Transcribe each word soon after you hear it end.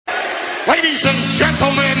Ladies and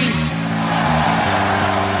gentlemen,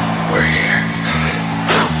 we're here.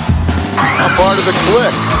 I'm part of the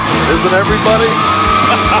clique, isn't everybody?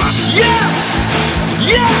 Yes!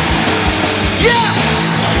 Yes! Yes!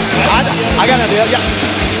 I got an idea, yeah.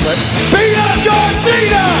 Beat up John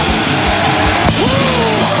Cena!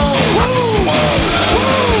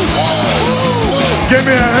 Give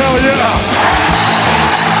me a hell yeah!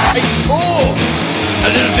 Oh, a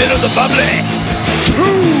little bit of the bubbly.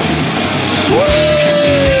 Too sweet!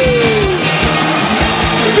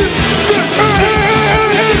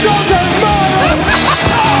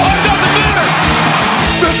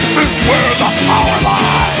 This is where the power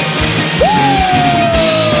lies!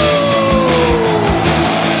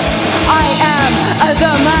 I am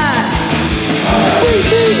the man. We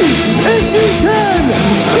need if we can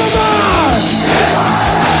survive!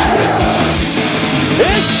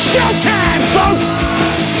 It's showtime, folks!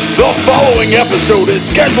 The following episode is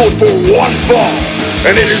scheduled for one fall,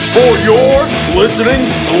 and it is for your listening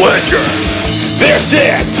pleasure. This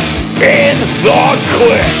is In the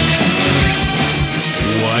Clique.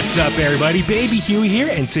 What's up, everybody? Baby Huey here,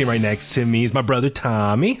 and sitting right next to me is my brother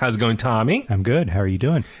Tommy. How's it going, Tommy? I'm good. How are you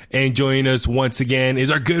doing? And joining us once again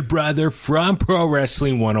is our good brother from Pro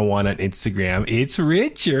Wrestling 101 on Instagram. It's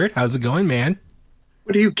Richard. How's it going, man?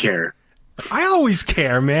 What do you care? I always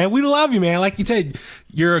care, man. We love you, man. Like you said,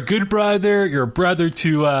 you're a good brother. You're a brother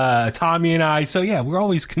to Tommy and I. So, yeah, we're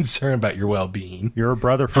always concerned about your well-being. You're a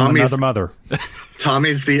brother from another mother.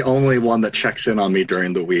 Tommy's the only one that checks in on me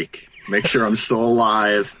during the week. Make sure I'm still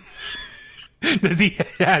alive. Does he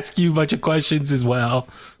ask you a bunch of questions as well?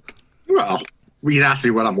 Well, he'd ask me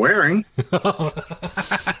what I'm wearing.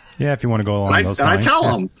 Yeah, if you want to go along those lines. And I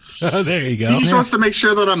tell him. Oh, there you go. He just wants to make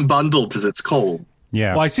sure that I'm bundled because it's cold.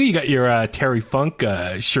 Yeah. Well, I see you got your Terry Funk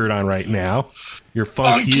shirt on right now. Your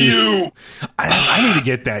Funk you. I need to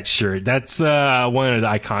get that shirt. That's one of the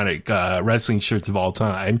iconic wrestling shirts of all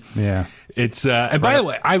time. Yeah. It's and by the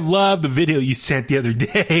way, I love the video you sent the other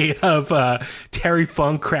day of Terry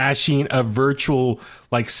Funk crashing a virtual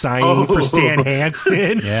signing for Stan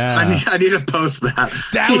Hansen. Yeah. I need to post that.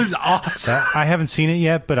 That was awesome. I haven't seen it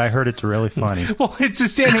yet, but I heard it's really funny. Well, it's a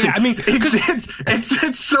Stan Hansen. I mean,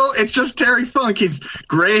 it's just Terry Funk. He's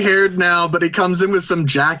gray haired now, but he comes in with some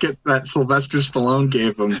jacket that Sylvester Stallone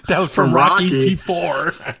gave him. That was from Rocky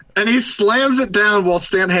IV. And he slams it down while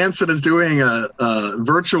Stan Hansen is doing a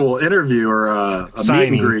virtual interview or a meet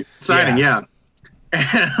and greet. Signing, yeah.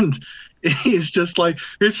 And he's just like,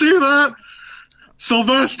 you see that?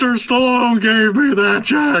 Sylvester Stallone gave me that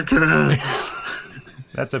jacket.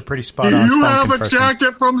 That's a pretty spot on. Do you have a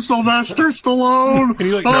jacket from Sylvester Stallone?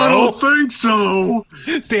 And like, no. I no. don't think so.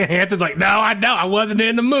 Stan Hansen's like, no, I wasn't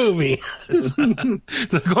in the movie.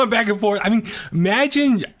 So going back and forth. I mean,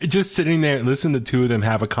 imagine just sitting there and listening to the two of them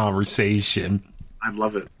have a conversation. I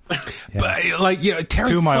love it. Yeah. But Terry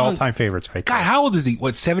two of my Funk, all-time favorites, right? God, how old is he?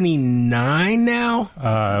 What, 79 now?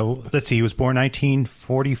 Let's see. He was born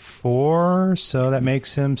 1944, so that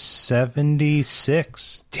makes him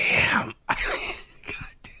 76. Damn.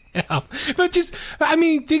 Yeah. But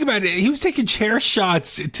think about it. He was taking chair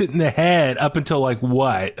shots in the head up until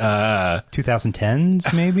what?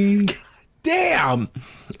 2010s, maybe? Damn.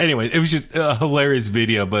 Anyway, it was just a hilarious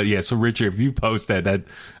video. But yeah, so Richard, if you post that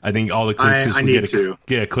I think all the clicks I need to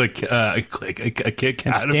get a kick and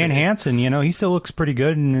out of it. Stan Hansen, he still looks pretty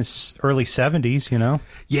good in his early 70s,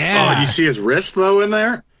 Yeah. Oh, you see his wrist though in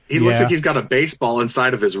there? He looks like he's got a baseball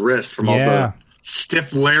inside of his wrist from all the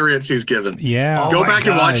stiff lariats he's given. Yeah. Go back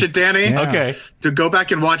and watch it, Danny. Yeah. Okay. To go back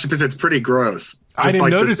and watch it because it's pretty gross. I didn't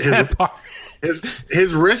notice that part.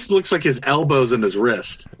 His wrist looks like his elbow's in his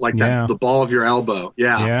wrist, like that the ball of your elbow.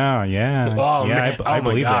 Yeah. Oh, man. I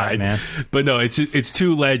believe that, man. But no, it's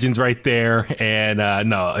two legends right there, and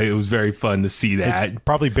no, it was very fun to see that. It's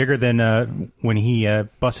probably bigger than when he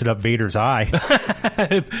busted up Vader's eye.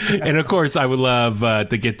 And of course, I would love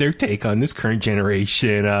to get their take on this current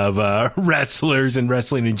generation of wrestlers and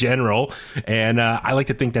wrestling in general. And I like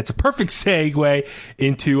to think that's a perfect segue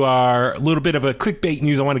into our little bit of a clickbait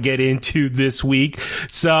news I want to get into this week.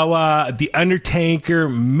 So The Undertaker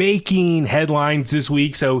making headlines this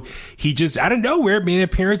week. So he just out of nowhere made an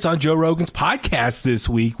appearance on Joe Rogan's podcast this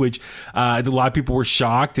week, which a lot of people were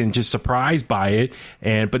shocked and just surprised by it.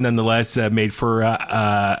 But nonetheless, made for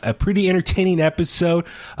a pretty entertaining episode.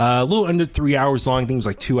 A little under 3 hours long. I think it was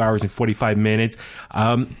like 2 hours and 45 minutes.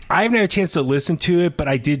 I haven't had a chance to listen to it, but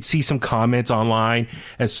I did see some comments online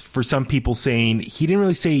as for some people saying he didn't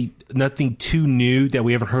really say nothing too new that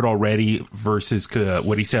we haven't heard already versus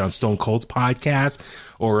what he said on Stone Cold's podcast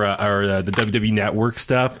or the WWE Network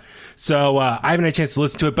stuff. So I haven't had a chance to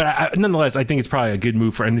listen to it, but nonetheless, I think it's probably a good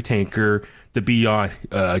move for Undertaker to be on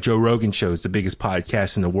Joe Rogan shows, the biggest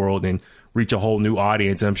podcast in the world, and reach a whole new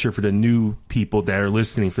audience. And I'm sure for the new people that are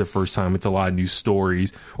listening for the first time, it's a lot of new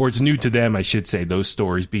stories, or it's new to them, I should say, those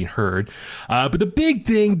stories being heard. But the big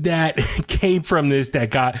thing that came from this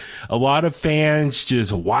that got a lot of fans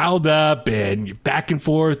just wild up and back and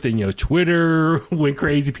forth, and, Twitter went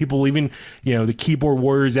crazy. People leaving, the keyboard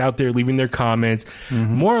warriors out there leaving their comments.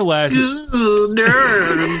 More or less,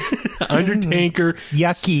 Undertaker.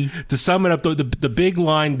 Yucky. To sum it up, the big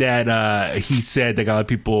line that he said that got a lot of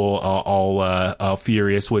people all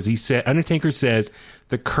furious was, he said, Undertaker says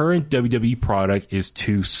the current WWE product is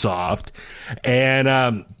too soft.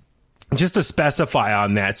 And just to specify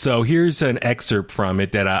on that, so here's an excerpt from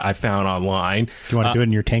it that I found online. Do you want to do it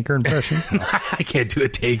in your Tanker impression? No. I can't do a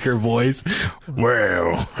Taker voice.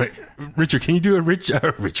 Well, Richard, can you do a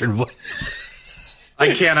Richard voice?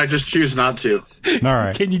 I can't. I just choose not to. All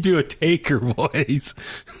right. Can you do a Taker voice?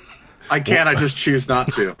 I can't. I just choose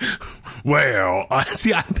not to. Well,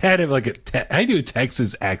 see, I'm bad at I do a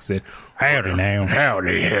Texas accent. Howdy now.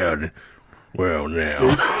 Howdy. Well, now.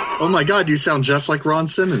 Oh my God, you sound just like Ron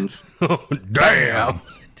Simmons. Oh, damn.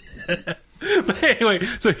 But anyway,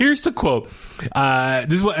 so here's the quote.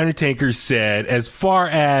 This is what Undertaker said as far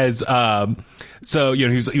as, so,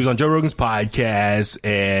 he was on Joe Rogan's podcast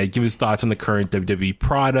and give his thoughts on the current WWE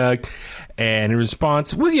product. And in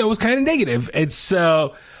response was kind of negative. And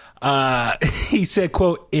so, he said,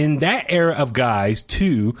 quote, in that era of guys,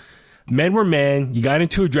 too, men were men. You got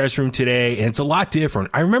into a dressing room today, and it's a lot different.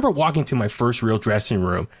 I remember walking to my first real dressing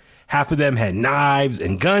room. Half of them had knives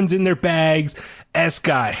and guns in their bags. S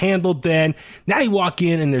got handled then. Now you walk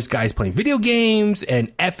in, and there's guys playing video games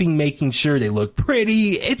and effing making sure they look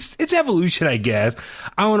pretty. It's evolution, I guess.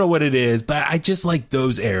 I don't know what it is, but I just like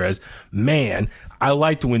those eras. Man, I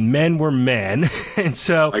liked when men were men. And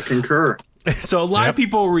so I concur. So a lot of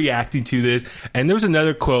people were reacting to this, and there was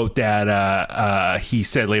another quote that he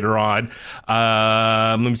said later on.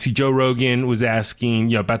 Let me see. Joe Rogan was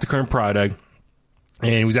asking, about the current product,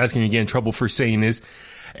 and he was asking to get in trouble for saying this.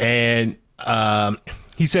 And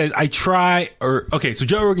he says, so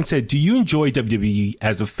Joe Rogan said, do you enjoy WWE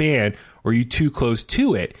as a fan, or are you too close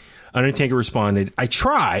to it? Undertaker responded, I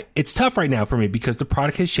try. It's tough right now for me because the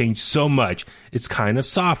product has changed so much. It's kind of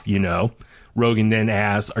soft, Rogan then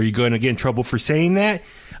asked, are you going to get in trouble for saying that?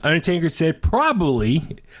 Undertaker said,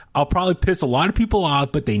 probably. I'll probably piss a lot of people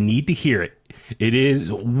off, but they need to hear it. It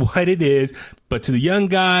is what it is. But to the young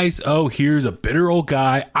guys, here's a bitter old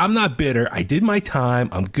guy. I'm not bitter. I did my time.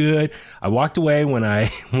 I'm good. I walked away when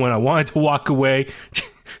I wanted to walk away.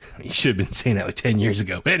 You should have been saying that like 10 years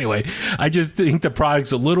ago. But anyway, I just think the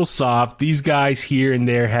product's a little soft. These guys here and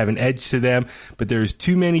there have an edge to them, but there's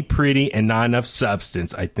too many pretty and not enough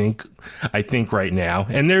substance, I think right now.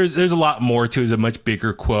 And there's a lot more to it. There's a much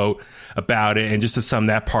bigger quote about it. And just to sum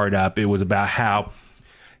that part up, it was about how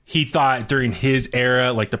he thought during his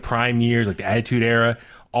era, like the prime years, like the Attitude Era,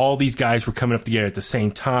 all these guys were coming up together at the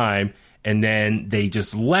same time. And then they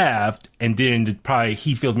just left and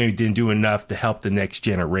he feels maybe didn't do enough to help the next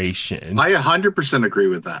generation. I 100% agree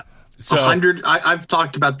with that. So, I've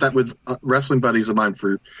talked about that with wrestling buddies of mine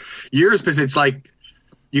for years, because it's like,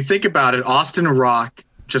 you think about it, Austin and Rock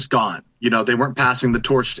just gone. They weren't passing the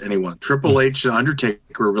torch to anyone. Triple H and Undertaker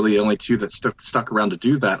were really the only two that stuck around to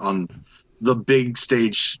do that on the big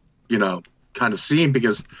stage, kind of scene,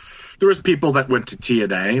 because there was people that went to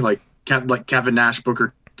TNA, like Kevin Nash,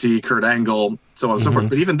 Booker T, Kurt Angle, so on and so forth.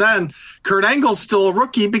 But even then, Kurt Angle's still a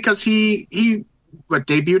rookie because he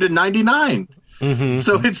debuted in '99.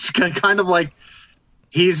 So it's kind of like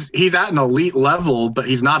he's at an elite level, but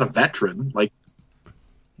he's not a veteran. Like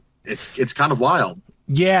it's kind of wild.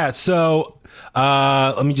 Yeah. So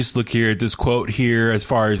let me just look here at this quote here as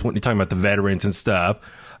far as when you're talking about the veterans and stuff.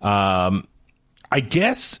 I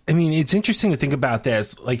guess, it's interesting to think about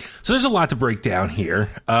this. So there's a lot to break down here.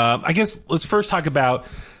 I guess let's first talk about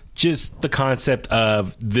just the concept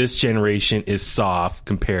of this generation is soft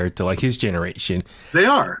compared to his generation. They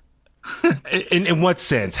are. In what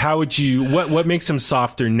sense? How would you, what makes them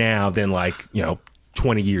softer now than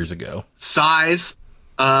 20 years ago? Size,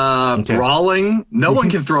 brawling. No one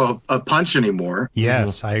can throw a punch anymore.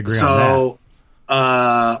 Yes, I agree on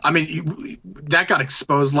that. That got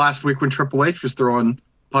exposed last week when Triple H was throwing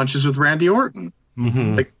punches with Randy Orton.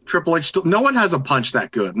 Triple H, no one has a punch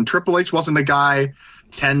that good. And Triple H wasn't a guy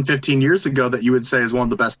 10, 15 years ago that you would say is one of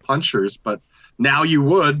the best punchers, but now you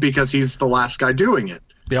would, because he's the last guy doing it.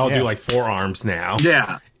 They all do like forearms now.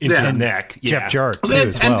 Yeah. Into the neck. Yeah. Jeff Jarrett, too,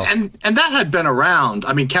 as well. And that had been around.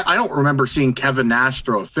 I mean, I don't remember seeing Kevin Nash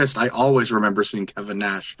throw a fist. I always remember seeing Kevin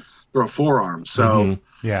Nash throw a forearm. So,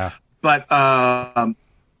 yeah. But I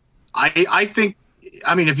think,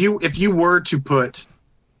 I mean, if you were to put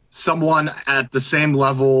someone at the same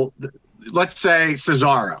level, let's say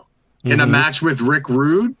Cesaro, in a match with Rick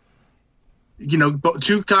Rude, you know,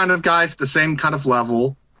 two kind of guys at the same kind of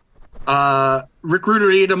level, Rick Rude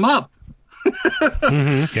would eat him up.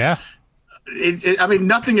 Yeah. I mean,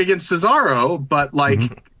 nothing against Cesaro, but like,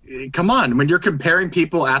 come on, when you're comparing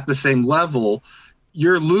people at the same level,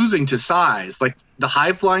 you're losing to size. Like the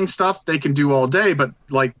high flying stuff they can do all day, but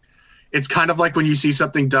like, it's kind of like when you see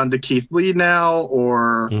something done to Keith Lee now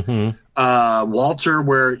or Walter,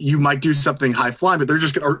 where you might do something high flying, but they're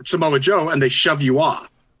just going to Samoa Joe and they shove you off.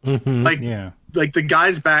 Like the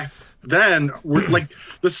guys back then were like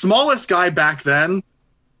the smallest guy back then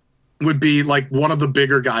would be like one of the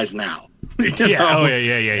bigger guys now.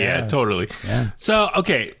 Yeah, totally. Yeah. So,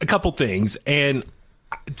 okay, a couple things. And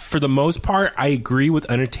for the most part, I agree with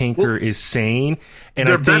Undertaker is saying. And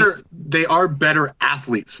they're better. They are better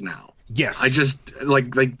athletes now. Yes. I just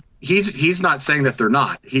like he's not saying that they're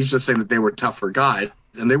not. He's just saying that they were tougher guys,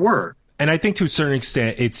 and they were. And I think to a certain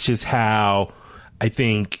extent, it's just how I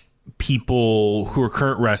think people who are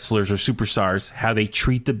current wrestlers or superstars, how they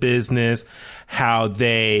treat the business, how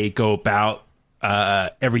they go about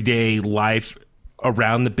everyday life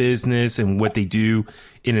around the business and what they do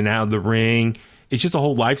in and out of the ring. It's just a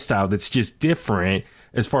whole lifestyle that's just different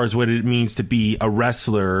as far as what it means to be a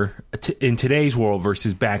wrestler in today's world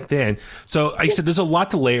versus back then. So like I said, there's a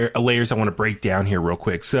lot of layers I want to break down here real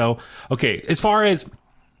quick. So, okay, as far as,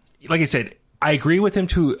 like I said, I agree with him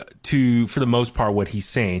to for the most part what he's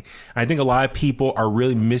saying. I think a lot of people are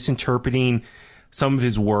really misinterpreting some of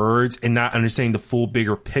his words and not understanding the full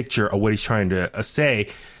bigger picture of what he's trying to say.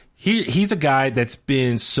 He's a guy that's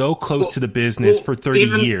been so close to the business for 30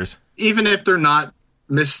 years. Even if they're not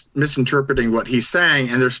misinterpreting what he's saying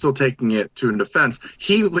and they're still taking it to an defense,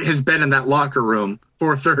 he has been in that locker room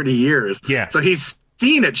for 30 years. Yeah. So he's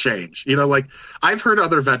seen it change. You know, like I've heard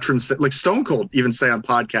other veterans, like Stone Cold, even say on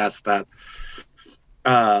podcasts that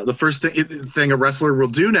the first thing a wrestler will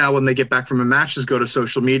do now when they get back from a match is go to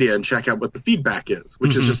social media and check out what the feedback is,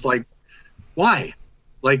 which is just like, why?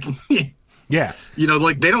 Like, yeah, you know,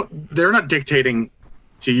 like they're not dictating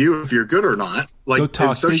to you if you're good or not. Like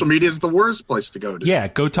social media is the worst place to go to. Yeah,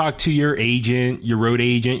 go talk to your agent, your road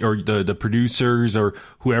agent, or the producers, or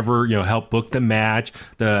whoever help book the match.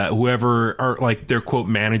 Whoever are like their quote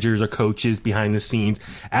managers or coaches behind the scenes.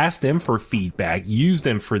 Ask them for feedback. Use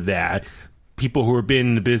them for that. People who have been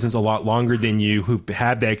in the business a lot longer than you, who've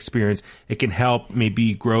had that experience, it can help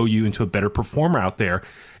maybe grow you into a better performer out there.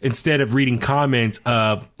 Instead of reading comments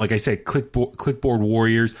of, like I said, clipboard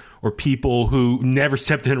warriors or people who never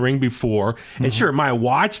stepped in a ring before. And sure, might have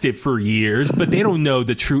watched it for years, but they don't know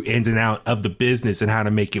the true ins and outs of the business and how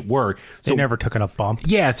to make it work. So, they never took enough bump.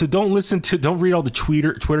 Yeah, so don't read all the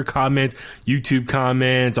Twitter comments, YouTube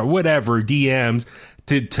comments, or whatever, DMs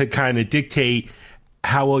to kind of dictate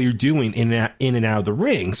how well you're doing in and out of the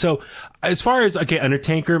ring. So as far as, okay,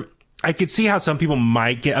 Undertaker, I could see how some people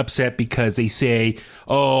might get upset because they say,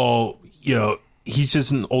 oh, he's just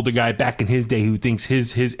an older guy back in his day who thinks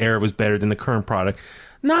his era was better than the current product.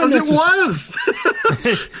 Not it was.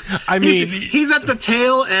 I mean, he's at the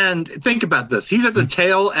tail end. Think about this. He's at the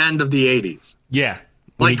tail end of the 80s. Yeah.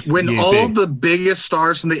 When all the biggest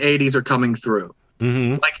stars from the 80s are coming through.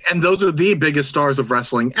 Mm-hmm. And those are the biggest stars of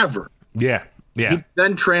wrestling ever. Yeah. Yeah. He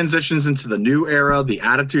then transitions into the new era, the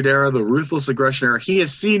Attitude Era, the Ruthless Aggression Era. He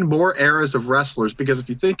has seen more eras of wrestlers because if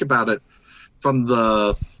you think about it, from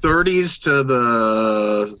the 30s to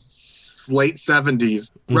the late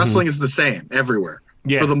 70s, wrestling is the same everywhere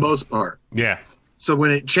for the most part. Yeah. So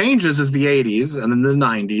when it changes is the 80s and then the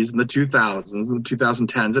 90s and the 2000s and the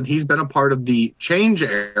 2010s, and he's been a part of the change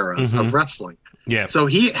eras of wrestling. Yeah. So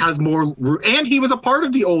he has more, and he was a part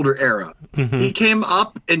of the older era. He came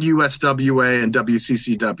up in USWA and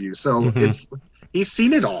WCCW. So he's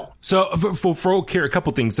seen it all. So for a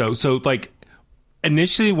couple things though. So like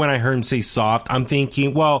initially when I heard him say soft, I'm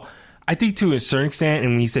thinking, well, I think to a certain extent,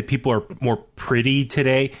 and when he said people are more pretty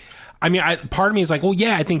today, I mean, part of me is like, well,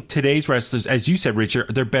 yeah, I think today's wrestlers, as you said,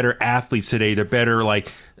 Richard, they're better athletes today. They're better,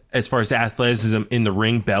 like, as far as the athleticism in the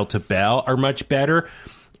ring, bell to bell, are much better.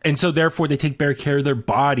 And so, therefore, they take better care of their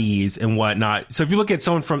bodies and whatnot. So if you look at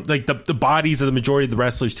someone from, like, the bodies of the majority of the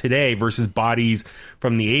wrestlers today versus bodies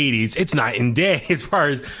from the 80s, it's night and day as far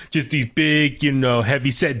as just these big,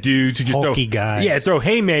 heavy-set dudes who just bulky guys. Yeah, throw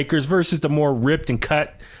haymakers versus the more ripped and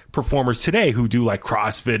cut performers today who do like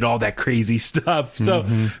CrossFit and all that crazy stuff. So,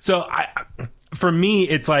 for me,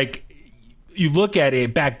 it's like, you look at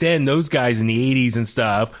it back then, those guys in the 80s and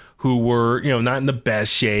stuff who were, not in the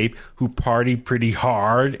best shape, who party pretty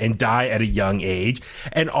hard and die at a young age.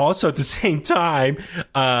 And also at the same time,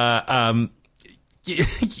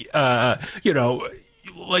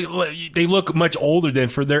 like they look much older than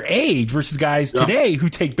for their age versus guys today who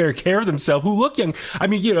take better care of themselves, who look young. I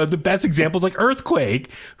mean, the best examples like Earthquake,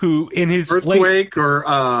 who in his or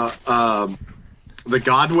the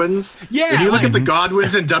Godwins. Yeah. If you look at the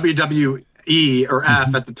Godwins in WWE or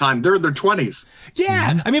F at the time, they're in their 20s.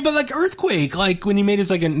 Yeah. I mean, but like Earthquake, like when he made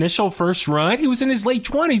his like initial first run, he was in his late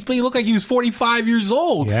 20s, but he looked like he was 45 years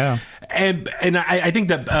old. Yeah. And I think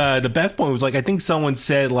that the best point was like, I think someone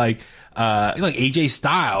said like AJ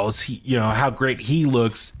Styles, how great he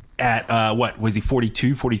looks at, what was he,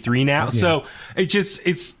 42, 43 now? Yeah. So I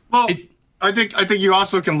think you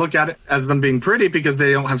also can look at it as them being pretty because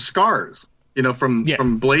they don't have scars. From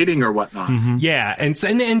blading or whatnot. Mm-hmm. Yeah, and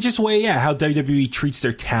just how WWE treats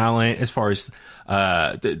their talent as far as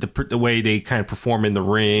the way they kind of perform in the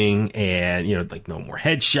ring, and like no more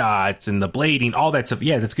headshots and the blading, all that stuff.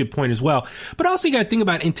 Yeah, that's a good point as well. But also you got to think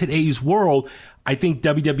about in today's world. I think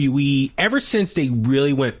WWE, ever since they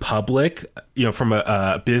really went public, from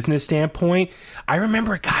a business standpoint, I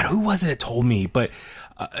remember, God, who was it that told me? But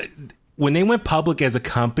when they went public as a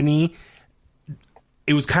company,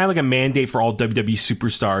 it was kind of like a mandate for all WWE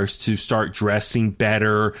superstars to start dressing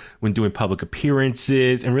better when doing public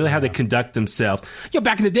appearances and really how they conduct themselves.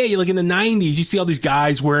 Back in the day, like in the 90s, you see all these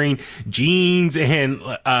guys wearing jeans and,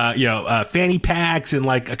 fanny packs and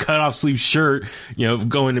like a cutoff sleeve shirt,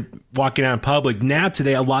 walking out in public. Now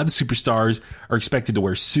today, a lot of the superstars are expected to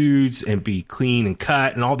wear suits and be clean and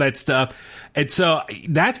cut and all that stuff. And so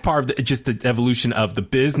that's part of just the evolution of the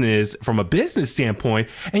business from a business standpoint.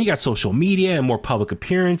 And you got social media and more public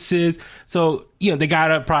appearances. So, they got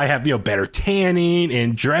to probably have, better tanning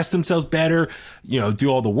and dress themselves better, do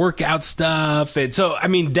all the workout stuff. And so, I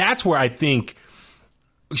mean, that's where I think,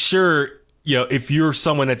 sure, if you're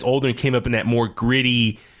someone that's older and came up in that more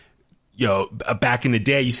gritty, back in the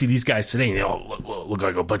day, you see these guys today, and they all look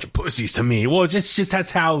like a bunch of pussies to me. Well, it's just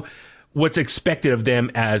that's how what's expected of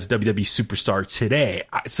them as WWE superstar today.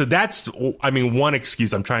 So that's, one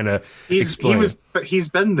excuse I'm trying to explain. But he's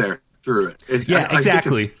been there through it.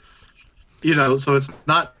 Exactly. So it's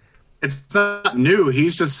not new.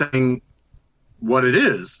 He's just saying what it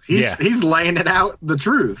is. He's laying it out, the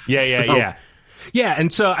truth. Yeah.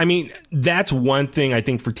 And so, that's one thing I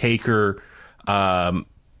think for Taker,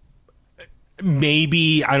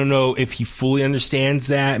 maybe, I don't know if he fully understands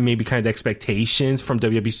that, maybe kind of the expectations from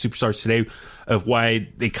WWE superstars today of why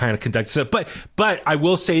they kind of conduct stuff. But I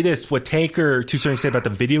will say this, what Taker, to a certain extent, about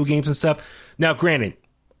the video games and stuff. Now, granted,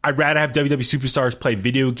 I'd rather have WWE superstars play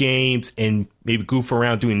video games and maybe goof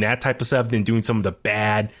around doing that type of stuff than doing some of the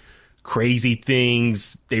bad, crazy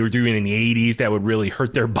things they were doing in the 80s that would really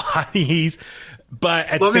hurt their bodies.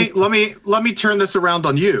 But let me turn this around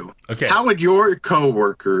on you. Okay. How would your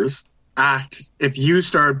coworkers act if you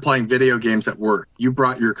started playing video games at work? You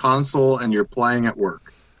brought your console and you're playing at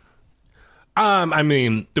work. They'll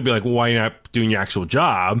be like, well, why are you not doing your actual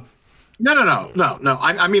job? No.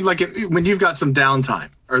 I mean, like, when you've got some downtime,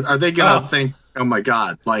 are they going to think, oh my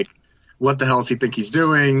God, like, what the hell does he think he's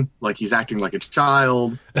doing? Like, he's acting like a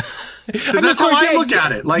child. That's how I look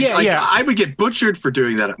at it. I would get butchered for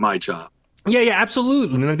doing that at my job. Yeah,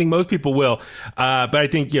 absolutely. And I think most people will. But I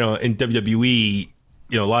think, in WWE,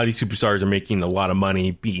 a lot of these superstars are making a lot of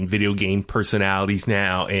money being video game personalities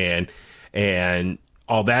now and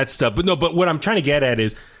all that stuff. But what I'm trying to get at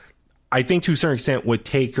is, I think to a certain extent with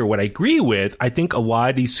Taker, what I agree with, I think a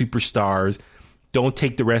lot of these superstars don't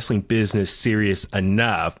take the wrestling business serious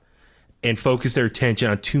enough and focus their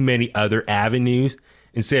attention on too many other avenues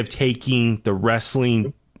instead of taking the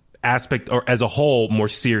wrestling aspect or as a whole more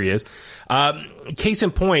serious. Case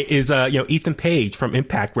in point is Ethan Page from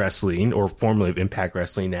Impact Wrestling, or formerly of Impact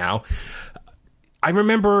Wrestling now. I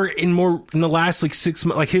remember in the last 6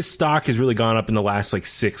 months, like his stock has really gone up in the last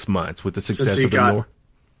 6 months with the success of the North.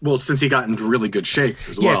 Well, since he got into really good shape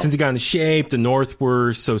as well. Yeah, since he got into shape, the North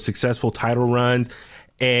were so successful, title runs.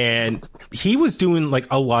 And he was doing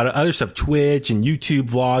a lot of other stuff, Twitch and YouTube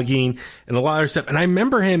vlogging and a lot of other stuff. And I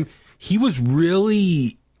remember he was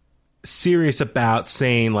really serious about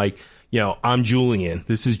saying I'm Julian.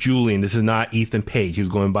 This is Julian. This is not Ethan Page. He was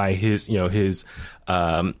going by his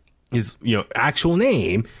actual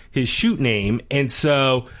name, his shoot name. And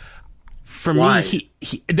so for me,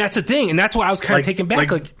 he that's the thing. And that's why I was kind of taken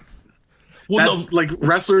back.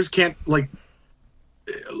 Wrestlers can't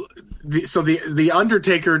the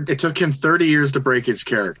Undertaker, it took him 30 years to break his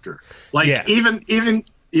character. Like even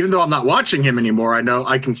though I'm not watching him anymore, I know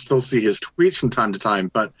I can still see his tweets from time to time.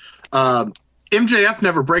 But MJF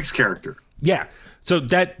never breaks character. Yeah. So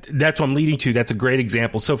that's what I'm leading to. That's a great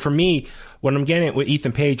example. So for me, what I'm getting at with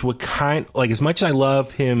Ethan Page, as much as I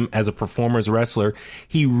love him as a performer, as a wrestler,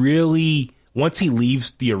 he really, once he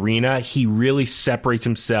leaves the arena, he really separates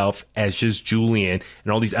himself as just Julian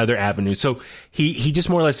and all these other avenues. So he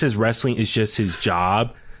just more or less says wrestling is just his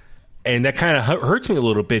job. And that kind of hurts me a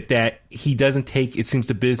little bit that he doesn't take, it seems,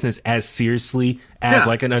 the business as seriously as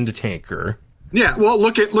like an Undertaker. Yeah. Well,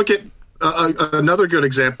 look at another good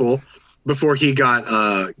example before he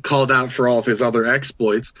got called out for all of his other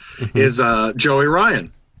exploits is Joey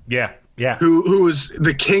Ryan. Yeah. Yeah. Who was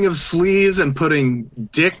the king of sleaze and putting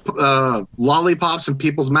dick lollipops in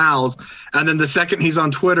people's mouths. And then the second he's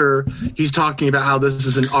on Twitter, he's talking about how this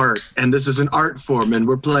is an art and this is an art form and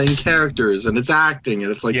we're playing characters and it's acting.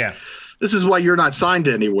 And it's like, this is why you're not signed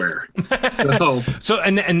anywhere. So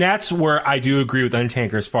and that's where I do agree with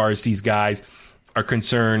Undertaker as far as these guys are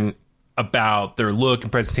concerned about their look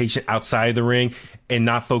and presentation outside the ring and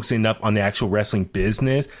not focusing enough on the actual wrestling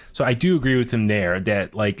business. So I do agree with him there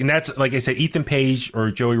that and that's, like I said, Ethan Page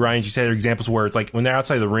or Joey Ryan, as you said, are examples where it's like when they're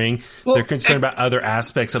outside the ring, they're concerned about other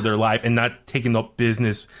aspects of their life and not taking the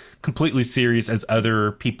business completely serious as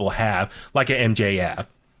other people have, like an MJF.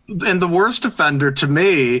 And the worst offender to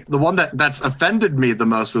me, the one that's offended me the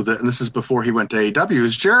most with it, and this is before he went to AEW,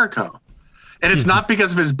 is Jericho. And it's not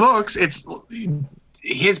because of his books, it's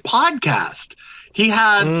his podcast. He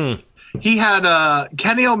had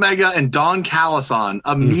Kenny Omega and Don Callis on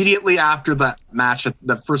immediately after that match,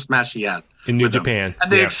 the first match he had in New Japan,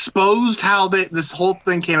 and they exposed how this whole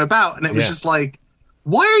thing came about, and it was just like,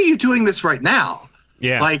 why are you doing this right now?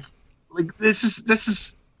 Yeah, like this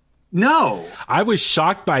is no. I was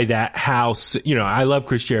shocked by that. How I love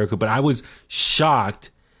Chris Jericho, but I was shocked.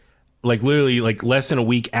 Like literally, like less than a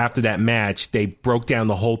week after that match, they broke down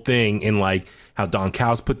the whole thing in like how Don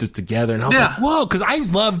Callis put this together, and I was like, whoa, because I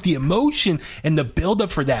loved the emotion and the build up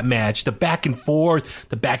for that match, the back and forth,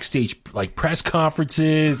 the backstage like press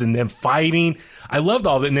conferences, and them fighting. I loved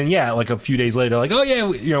all that, and then like a few days later, like, oh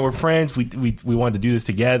yeah, we're friends. We wanted to do this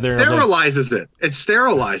together. Sterilizes it. It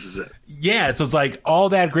sterilizes it. Yeah, so it's like all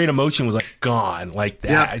that great emotion was like gone like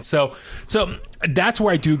that. Yeah. So that's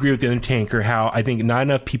where I do agree with the Undertaker. How I think not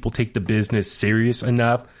enough people take the business serious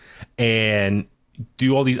enough and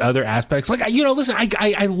do all these other aspects. Like, listen,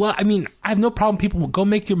 I love, I have no problem. People go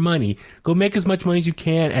make your money, go make as much money as you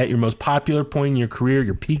can at your most popular point in your career,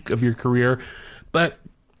 your peak of your career. But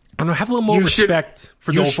I don't know, have a little more respect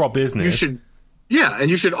for the overall business. And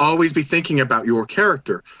you should always be thinking about your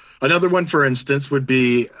character. Another one, for instance, would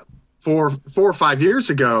be 4 or 5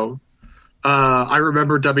 years ago. I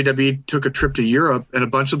remember WWE took a trip to Europe and a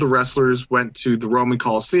bunch of the wrestlers went to the Roman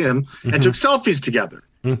Coliseum and took selfies together.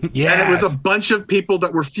 Yes. And it was a bunch of people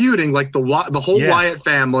that were feuding, like the whole Wyatt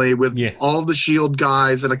family with all the Shield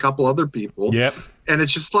guys and a couple other people. Yep. And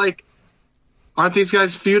it's just like, aren't these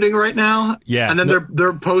guys feuding right now? Yeah. And then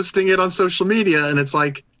they're posting it on social media, and it's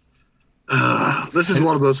like, this is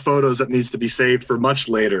one of those photos that needs to be saved for much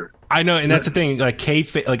later. I know, and that's the thing. Like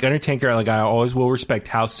kayfabe, like Undertaker, like I always will respect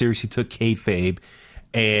how serious he took kayfabe,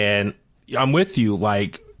 and I'm with you.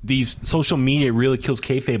 Like these social media really kills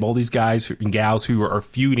kayfabe. All these guys and gals who are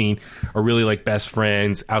feuding are really like best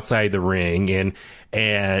friends outside the ring, and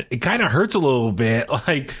it kind of hurts a little bit.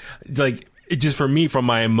 Like it just for me from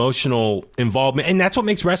my emotional involvement, and that's what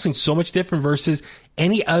makes wrestling so much different versus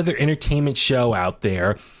any other entertainment show out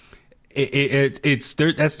there. It's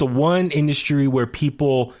that's the one industry where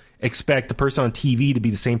people expect the person on TV to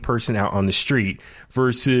be the same person out on the street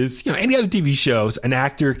versus any other TV shows. An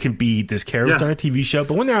actor can be this character on a TV show,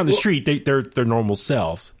 but when they're on the street, they're their normal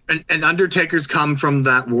selves. And Undertaker's come from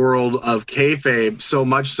that world of kayfabe so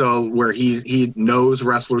much so where he knows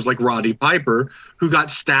wrestlers like Roddy Piper who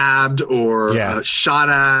got stabbed or shot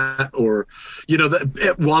at or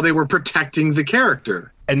while they were protecting the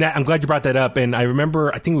character. And I'm glad you brought that up. And I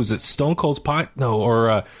remember, I think it was at Stone Cold's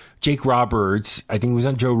Jake Roberts. I think it was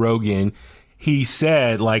on Joe Rogan. He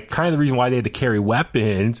said, like, kind of the reason why they had to carry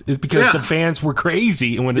weapons is because the fans were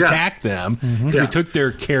crazy and would attack them because they took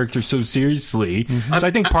their character so seriously. Mm-hmm. So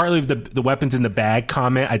I think partly the weapons in the bag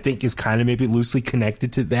comment, I think, is kind of maybe loosely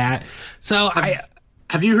connected to that. So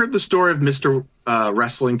have you heard the story of Mr.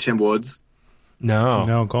 Wrestling Tim Woods?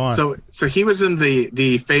 No, go on. So he was in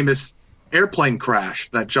the famous airplane crash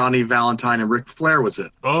that Johnny Valentine and Ric Flair was in.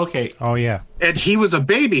 Okay. Oh, yeah. And he was a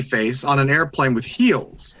babyface on an airplane with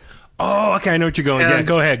heels. Oh, okay, I know what you're going. Yeah,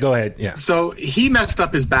 go ahead. Yeah. So he messed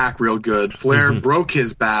up his back real good. Flair broke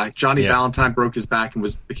his back. Johnny Valentine broke his back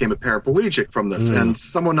and became a paraplegic from this. And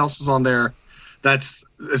someone else was on there that's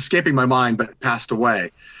escaping my mind, but passed away.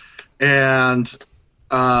 And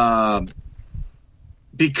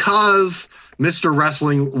because Mr.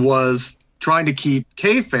 Wrestling was trying to keep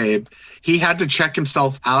kayfabe, he had to check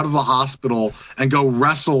himself out of the hospital and go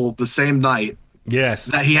wrestle the same night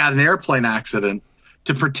that he had an airplane accident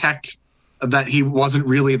to protect that he wasn't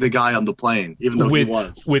really the guy on the plane, even though he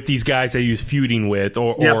was. With these guys that he was feuding with,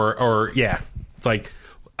 or it's like,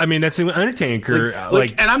 I mean, that's the Undertaker.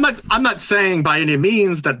 And I'm not saying by any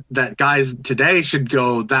means that guys today should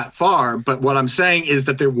go that far, but what I'm saying is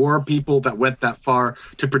that there were people that went that far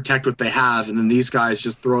to protect what they have, and then these guys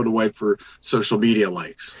just throw it away for social media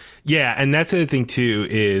likes. Yeah, and that's the other thing too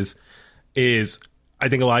is I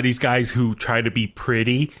think a lot of these guys who try to be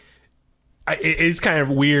pretty, it's kind of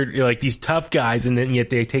weird, like these tough guys, and then yet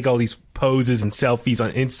they take all these poses and selfies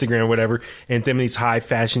on Instagram or whatever, and them in these high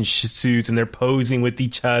fashion suits, and they're posing with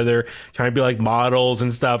each other, trying to be like models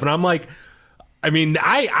and stuff. And I'm like, I mean,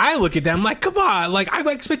 I look at them, I'm like, come on, like I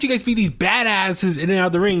expect you guys to be these badasses in and out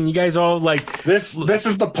of the ring. And you guys all like this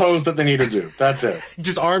is the pose that they need to do. That's it.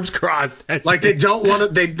 Just arms crossed. They don't want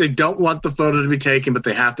it. They don't want the photo to be taken, but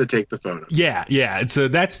they have to take the photo. Yeah. And so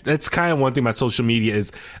that's kind of one thing about social media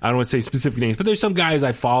is, I don't want to say specific things, but there's some guys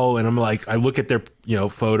I follow and I'm like, I look at their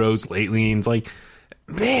photos lately and it's like,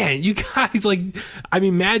 man, you guys, like, I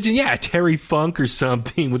mean, imagine, Terry Funk or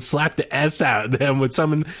something would slap the S out of them with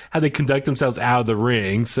how they conduct themselves out of the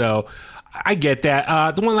ring. So I get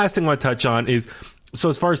that. The one last thing I want to touch on is, so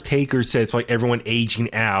as far as Taker says, like everyone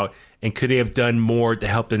aging out, and could they have done more to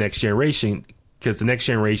help the next generation? Because the next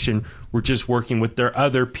generation were just working with their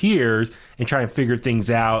other peers and trying to figure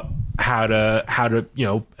things out, how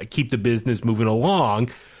to keep the business moving along.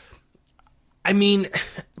 I mean,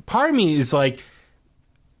 part of me is like,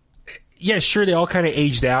 yeah, sure, they all kind of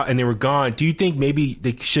aged out and they were gone. Do you think maybe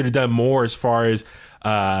they should have done more as far as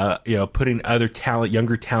putting other talent,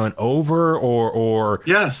 younger talent over, or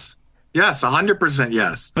Yes, 100%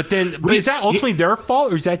 yes. But is that ultimately their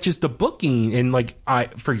fault, or is that just the booking? And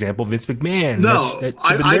for example, Vince McMahon. No,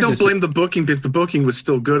 I don't blame the booking, because the booking was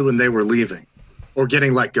still good when they were leaving or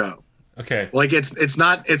getting let go. Okay, like it's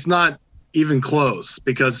not even close,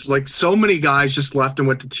 because like so many guys just left and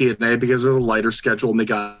went to TNA because of the lighter schedule and they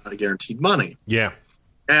got guaranteed money. Yeah.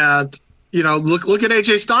 And look at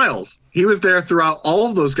AJ Styles. He was there throughout all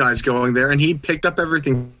of those guys going there, and he picked up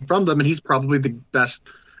everything from them, and he's probably the best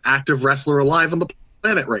active wrestler alive on the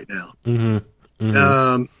planet right now.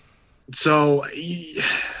 So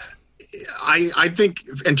I think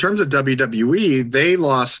in terms of WWE, they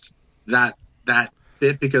lost that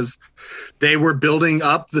bit because they were building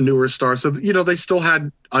up the newer stars. So, they still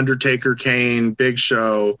had Undertaker, Kane, Big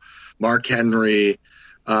Show, Mark Henry.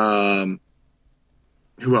 Who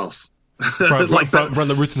else? From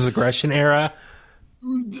the Ruthless Aggression era?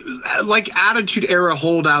 Like Attitude Era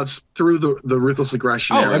holdouts through the Ruthless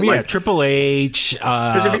Aggression era. I mean, Triple H.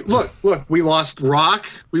 Look, we lost Rock,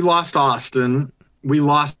 we lost Austin, we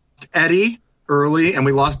lost Eddie early, and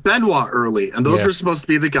we lost Benoit early. And those were supposed to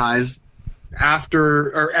be the guys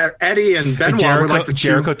after Eddie and Benoit were like the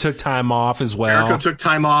Jericho took time off as well. Jericho took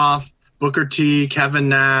time off. Booker T, Kevin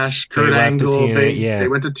Nash, Kurt Angle, they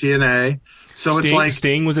went to TNA. So it's like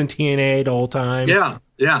Sting was in TNA the whole time.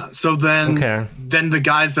 Yeah. So then the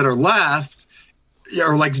guys that are left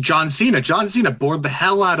are like John Cena. John Cena bored the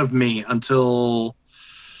hell out of me until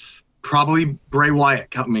probably Bray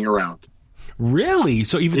Wyatt coming around. Really?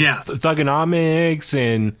 So even Thugonomics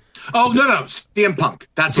and no, CM Punk.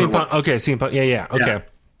 That's CM Punk. Okay, CM Punk. Yeah. Okay.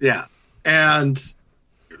 Yeah. And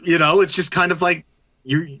it's just kind of like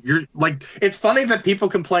you're like, it's funny that people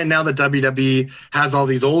complain now that WWE has all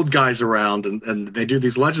these old guys around and they do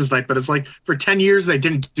these Legends Night, but it's like for 10 years they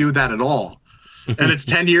didn't do that at all. And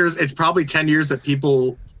it's probably 10 years that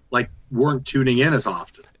people like weren't tuning in as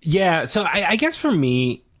often. Yeah, so I guess for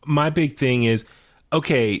me, my big thing is,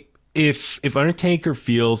 okay, if Undertaker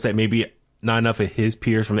feels that maybe not enough of his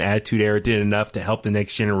peers from the Attitude Era did enough to help the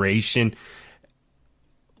next generation,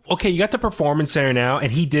 okay, you got the Performance Center now,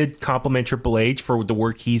 and he did compliment Triple H for the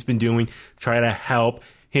work he's been doing, try to help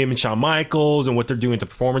him and Shawn Michaels and what they're doing at the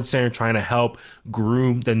Performance Center, trying to help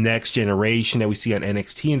groom the next generation that we see on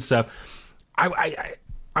NXT and stuff. I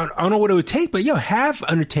don't know what it would take, but have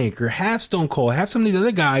Undertaker, have Stone Cold, have some of these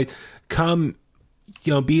other guys come,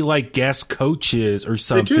 be like guest coaches or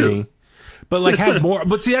something. But like have more.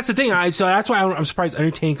 But see, that's the thing. So that's why I'm surprised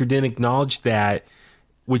Undertaker didn't acknowledge that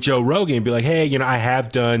with Joe Rogan and be like, hey, I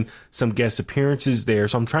have done some guest appearances there,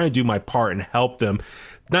 so I'm trying to do my part and help them.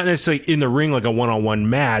 not necessarily in the ring like a one-on-one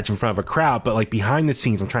match in front of a crowd, but like behind the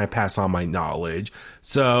scenes, I'm trying to pass on my knowledge.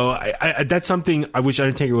 So I that's something I wish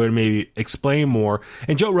Undertaker would maybe explain more.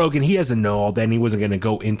 And Joe Rogan, he doesn't know all that, and he wasn't going to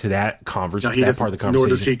go into that conversation, that part of the conversation.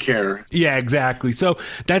 Nor does he care. Yeah, exactly. So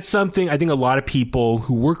that's something I think a lot of people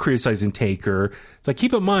who were criticizing Taker, it's like,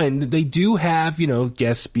 keep in mind that they do have,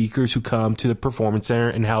 guest speakers who come to the Performance Center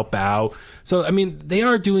and help out. So, I mean, they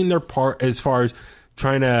are doing their part as far as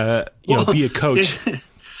trying to, be a coach.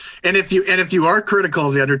 And if you are critical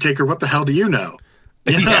of the Undertaker, what the hell do you know?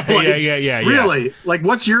 Yeah. Really? Like,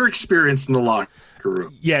 what's your experience in the locker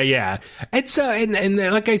room? Yeah. And so, and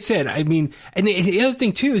like I said, I mean, and the other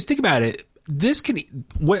thing too is, think about it.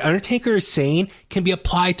 What Undertaker is saying can be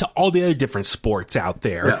applied to all the other different sports out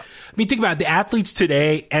there. Yeah. I mean, think about it. The athletes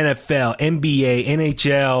today, NFL, NBA,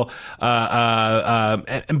 NHL,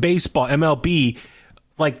 and baseball, MLB,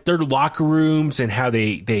 like their locker rooms and how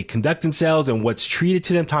they conduct themselves and what's treated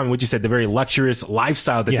to them. Tommy, what you said, the very luxurious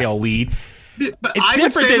lifestyle that they all lead. But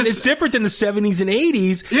it's different than the 70s and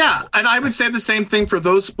 80s. Yeah, and I would say the same thing for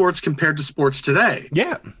those sports compared to sports today.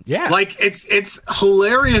 Yeah. Like, it's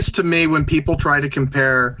hilarious to me when people try to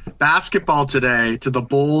compare basketball today to the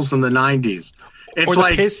Bulls in the 90s. It's or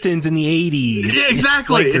like the Pistons in the 80s. Yeah,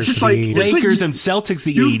 exactly. Lakers it's just like Lakers and Celtics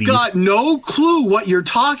the 80s. You've got no clue what you're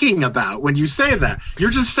talking about when you say that. You're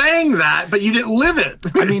just saying that, but you didn't live it.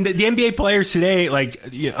 I mean, the NBA players today, like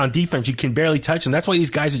on defense, you can barely touch them. That's why these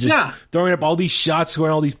guys are just throwing up all these shots,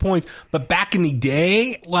 scoring all these points. But back in the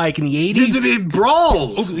day, like in the 80s, the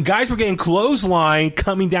brawls. Guys were getting clothesline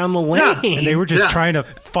coming down the lane. Yeah. And they were just trying to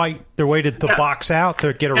fight their way to the box out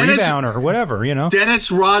to get a rebound or whatever,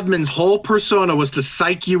 Dennis Rodman's whole persona was to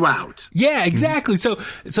psych you out. Yeah, exactly. So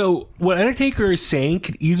what Undertaker is saying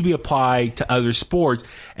could easily apply to other sports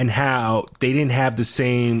and how they didn't have the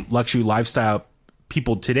same luxury lifestyle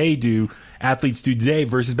people today do, athletes do today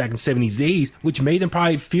versus back in the 70s, 80s, which made them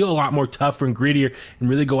probably feel a lot more tougher and grittier and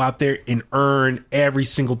really go out there and earn every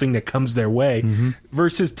single thing that comes their way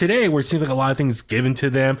versus today where it seems like a lot of things given to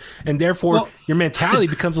them. And therefore your mentality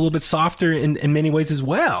becomes a little bit softer in many ways as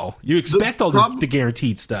well. You expect the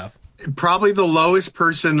guaranteed stuff. Probably the lowest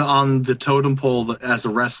person on the totem pole as a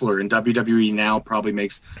wrestler in WWE now probably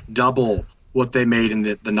makes double what they made in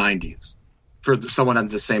the 90s for someone in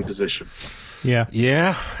the same position.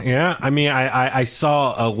 Yeah. I mean, I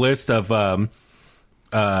saw a list of the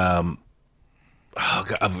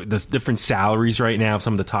different salaries right now of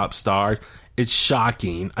some of the top stars. It's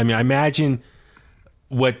shocking. I mean, I imagine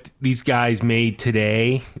what these guys made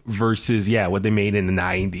today versus what they made in the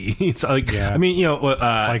 90s. I mean,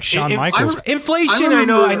 like Shawn Michaels. Inflation, I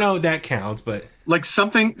know that counts, but like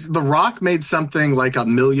The Rock made something like $1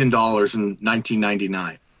 million in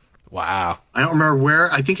 1999. Wow. I don't remember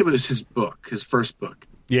where. I think it was his first book.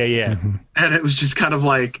 Yeah. And it was just kind of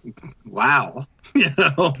like, wow.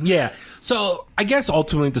 Yeah. So I guess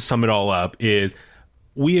ultimately to sum it all up is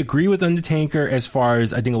we agree with Undertaker as far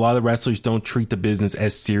as I think a lot of the wrestlers don't treat the business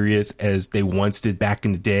as serious as they once did back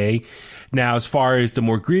in the day. Now, as far as the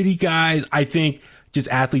more gritty guys, I think just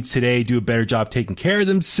athletes today do a better job taking care of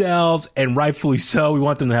themselves, and rightfully so. We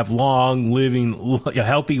want them to have long, living,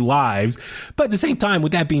 healthy lives. But at the same time,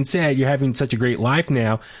 with that being said, you're having such a great life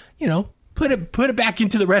now, put it back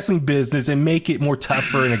into the wrestling business and make it more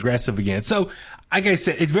tougher and aggressive again. So, like I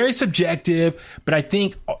said, it's very subjective, but I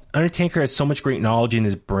think Undertaker has so much great knowledge in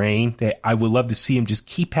his brain that I would love to see him just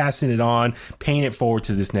keep passing it on, paying it forward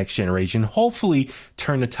to this next generation, hopefully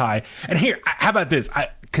turn the tide. And here, how about this?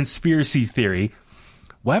 Conspiracy theory.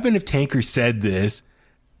 What happened if Taker said this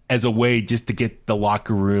as a way just to get the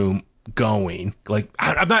locker room going? Like,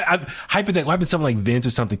 I'm hypothetically, what happened if someone like Vince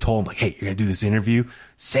or something told him, like, hey, you're going to do this interview?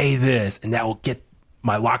 Say this, and that will get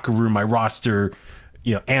my locker room, my roster,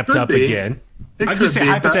 amped up again. I'm just saying,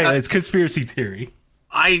 hypothetically, it's conspiracy theory.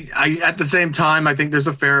 I at the same time, I think there's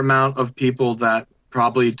a fair amount of people that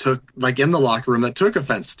probably took, like in the locker room, that took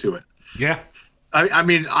offense to it. Yeah. I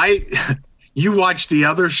mean, you watched the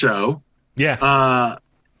other show. Yeah.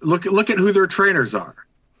 Look at who their trainers are.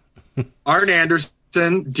 Arn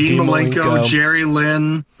Anderson, Dean Malenko, Jerry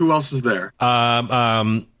Lynn. Who else is there?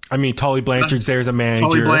 I mean, Tully Blanchard's there as a manager.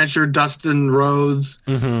 Tully Blanchard, Dustin Rhodes,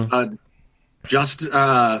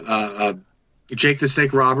 Jake the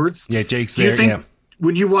Snake Roberts. Yeah, Jake's there.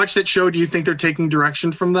 When you watch that show, do you think they're taking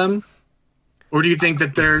direction from them? Or do you think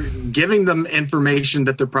that they're giving them information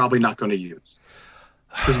that they're probably not going to use?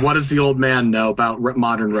 Because what does the old man know about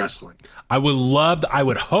modern wrestling? I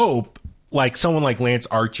would hope, like someone like Lance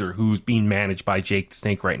Archer, who's being managed by Jake the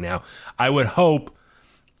Snake right now, I would hope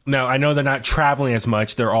Now, I know they're not traveling as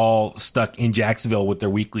much. They're all stuck in Jacksonville with their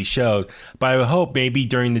weekly shows. But I would hope maybe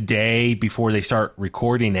during the day before they start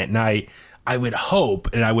recording at night, I would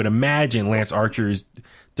hope and I would imagine Lance Archer is,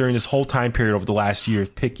 during this whole time period over the last year,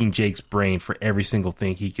 picking Jake's brain for every single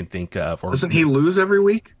thing he can think of. Or, doesn't he lose every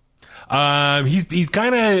week? He's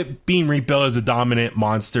kind of being rebuilt as a dominant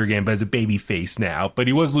monster again, but as a baby face now. But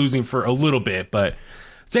he was losing for a little bit. But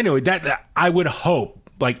so anyway, that I would hope,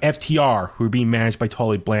 like FTR, who are being managed by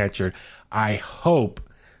Tully Blanchard, I hope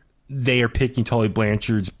they are picking Tully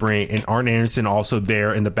Blanchard's brain, and Arn Anderson also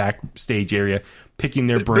there in the backstage area picking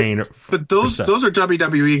their brain. But those are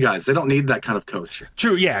WWE guys. They don't need that kind of coach.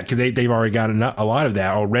 True, yeah, because they've already got a lot of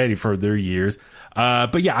that already for their years.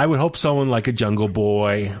 But yeah, I would hope someone like a Jungle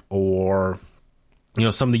Boy or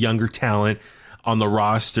some of the younger talent on the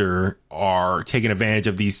roster are taking advantage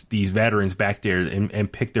of these veterans back there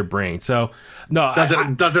and pick their brain. So no,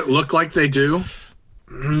 does it look like they do?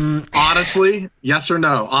 Honestly, yes or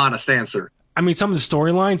no? Honest answer. I mean, some of the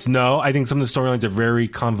storylines, no. I think some of the storylines are very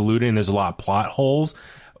convoluted and there's a lot of plot holes.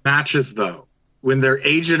 Matches, though, when they're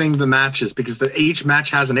agenting the matches, because each match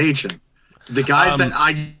has an agent. The guys that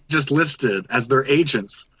I just listed as their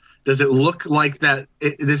agents, does it look like that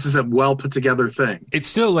this is a well put together thing? It's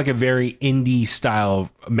still like a very indie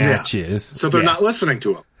style of matches. Yeah. So they're not listening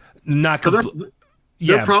to them.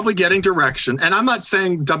 They're probably getting direction. And I'm not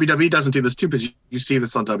saying WWE doesn't do this too, because you see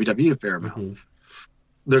this on WWE a fair amount. Mm-hmm.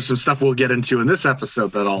 There's some stuff we'll get into in this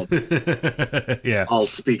episode that I'll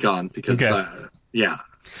speak on because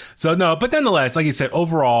So no, but nonetheless, like you said,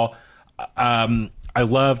 overall, I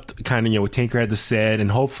loved kind of what Taker had to say,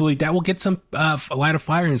 and hopefully that will get some a light of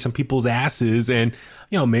fire in some people's asses, and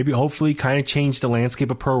maybe hopefully kind of change the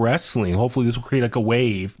landscape of pro wrestling. Hopefully this will create like a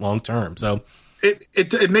wave long term. So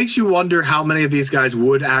it makes you wonder how many of these guys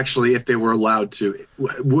would actually, if they were allowed to,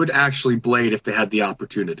 would actually blade if they had the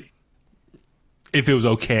opportunity. If it was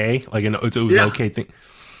okay, like it was okay thing.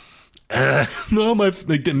 No,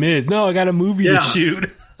 like the Miz. No, I got a movie to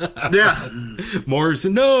shoot. Yeah.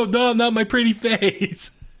 Morrison, no, not my pretty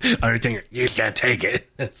face. Undertaker, you can't take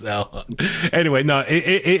it. So, anyway, no,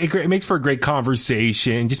 it makes for a great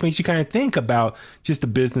conversation. Just makes you kind of think about just the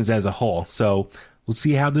business as a whole. So, we'll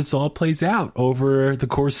see how this all plays out over the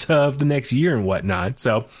course of the next year and whatnot.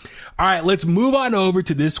 So, all right, let's move on over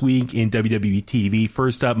to this week in WWE TV.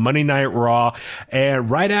 First up, Monday Night Raw. And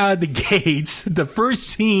right out of the gates, the first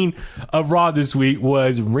scene of Raw this week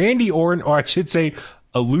was Randy Orton, or I should say,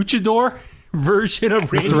 a luchador version of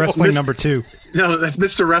Mr. Wrestling number 2. No, that's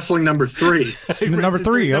Mr. Wrestling number 3. Number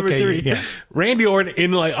 3, okay. 3. Yeah. Randy Orton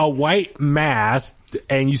in like a white mask,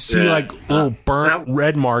 and you see like little burnt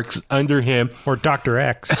red marks under him. Or Dr.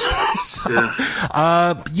 X.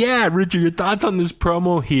 Richard, your thoughts on this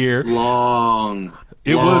promo here? Long.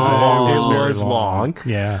 It was long.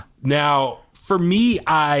 Yeah. Now, for me,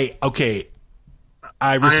 I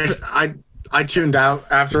tuned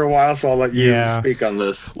out after a while, so I'll let you speak on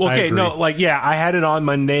this. Okay, I had it on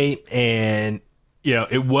Monday, and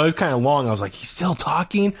it was kind of long. I was like, he's still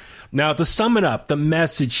talking? Now, to sum it up, the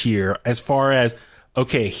message here, as far as,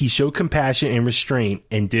 okay, he showed compassion and restraint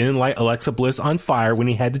and didn't light Alexa Bliss on fire when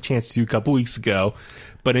he had the chance to a couple weeks ago,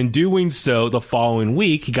 but in doing so, the following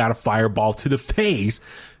week, he got a fireball to the face.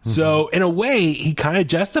 Mm-hmm. So, in a way, he kind of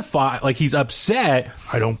justified, like, he's upset.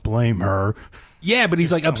 I don't blame her. Yeah, but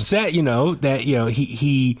he's like upset, that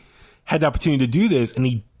he had the opportunity to do this and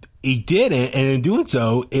he didn't, and in doing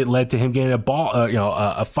so, it led to him getting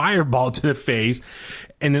a fireball to the face,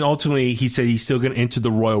 and then ultimately he said he's still going to enter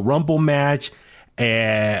the Royal Rumble match,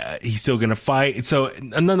 and he's still going to fight. So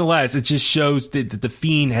nonetheless, it just shows that the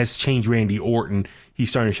Fiend has changed Randy Orton. He's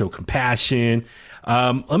starting to show compassion.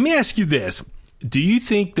 Let me ask you this: do you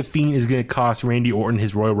think the Fiend is going to cost Randy Orton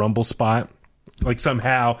his Royal Rumble spot? Like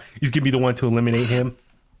somehow he's going to be the one to eliminate him?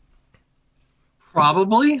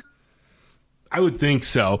 Probably. I would think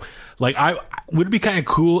so. Like, would it be kind of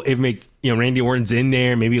cool if Randy Orton's in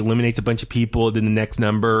there, maybe eliminates a bunch of people, then the next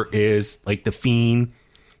number is like the Fiend.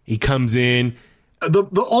 He comes in.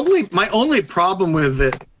 My only problem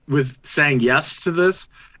with saying yes to this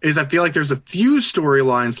is I feel like there's a few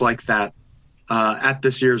storylines like that at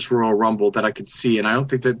this year's Royal Rumble that I could see, and I don't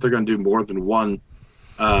think that they're going to do more than one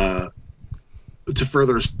to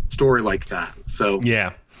further a story like that. So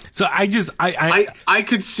yeah. So I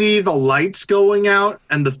could see the lights going out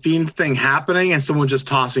and the Fiend thing happening and someone just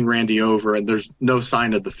tossing Randy over and there's no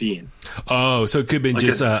sign of the Fiend. Oh, so it could have been like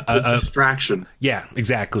just a distraction. Yeah,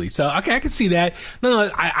 exactly. So, okay, I can see that. No,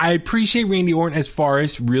 I appreciate Randy Orton as far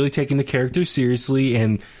as really taking the character seriously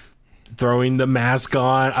and throwing the mask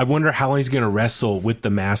on. I wonder how long he's going to wrestle with the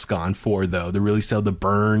mask on for, though, to really sell the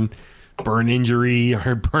burn burn injury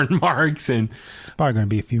or burn marks, and It's probably going to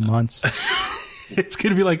be a few months. it's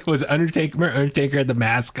going to be like, was Undertaker had the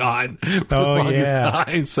mask on for the longest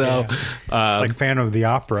time. So, Like Phantom of the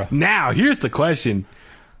Opera. now here's the question.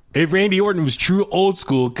 If Randy Orton was true old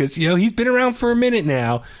school, because, he's been around for a minute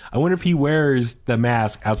now, I wonder if he wears the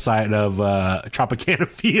mask outside of Tropicana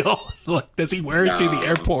Field. Like, does he wear it to the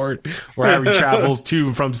airport wherever he travels to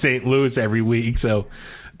and from St. Louis every week? So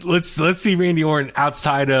let's see Randy Orton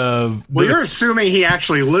outside of... Well, you're assuming he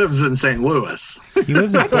actually lives in St. Louis. He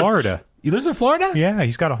lives in Florida. He lives in Florida? Yeah,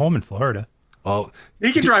 he's got a home in Florida. Well,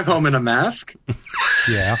 He can drive home in a mask.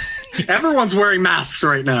 Yeah. Everyone's wearing masks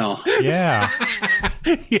right now. Yeah.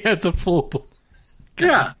 he has a full...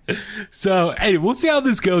 Yeah. So, hey, we'll see how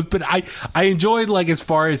this goes. But I enjoyed, like, as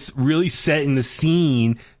far as really setting the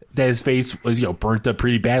scene, that his face was, burnt up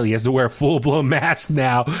pretty badly. He has to wear a full-blown mask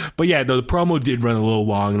now. But, yeah, the promo did run a little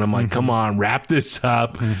long. And I'm like, come on, wrap this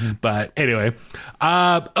up. But, anyway.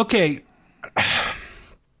 Okay.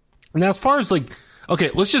 Now, as far as,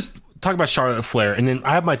 let's just talk about Charlotte Flair. And then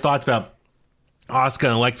I have my thoughts about Asuka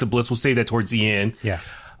and Alexa Bliss. We'll say that towards the end. Yeah.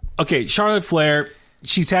 Okay, Charlotte Flair,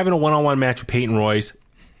 she's having a one-on-one match with Peyton Royce.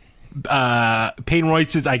 Peyton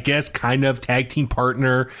Royce's, I guess, kind of tag team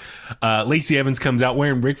partner. Lacey Evans comes out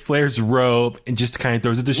wearing Ric Flair's robe and just kind of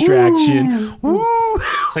throws a distraction. Woo!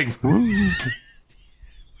 Like, woo.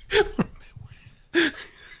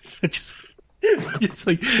 just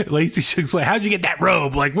like Lacey should like, how'd you get that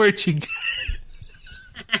robe? Like, where'd you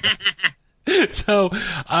So,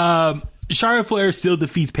 Charlotte Flair still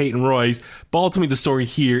defeats Peyton Royce, but ultimately the story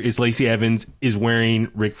here is Lacey Evans is wearing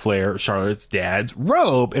Ric Flair, Charlotte's dad's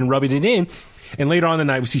robe, and rubbing it in. And later on in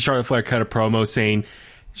the night, we see Charlotte Flair cut a promo saying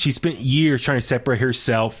she spent years trying to separate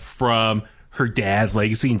herself from her dad's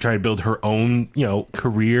legacy and trying to build her own,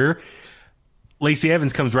 career. Lacey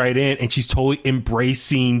Evans comes right in, and she's totally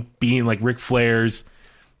embracing being like Ric Flair's,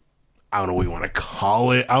 I don't know what you want to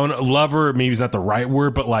call it. I don't know, lover, maybe it's not the right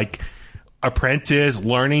word, but like apprentice,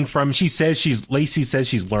 learning from. Lacey says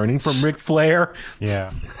she's learning from Ric Flair.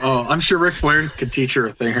 Yeah. Oh, I'm sure Ric Flair could teach her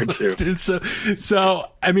a thing or two. So,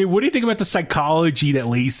 I mean, what do you think about the psychology that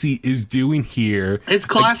Lacey is doing here? It's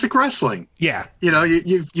classic wrestling. Yeah.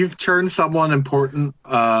 You've turned someone important.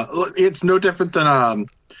 It's no different than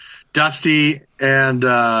Dusty and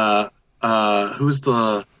what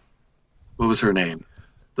was her name?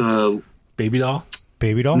 The Baby Doll?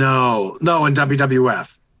 Baby Doll? No, in WWF.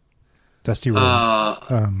 Dusty Rhodes.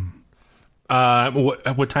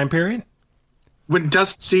 What time period? When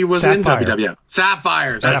Dusty was Sapphire. in WWF.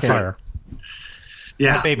 Sapphire.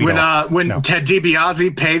 Yeah. Baby Doll. When No. Ted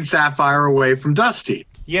DiBiase paid Sapphire away from Dusty.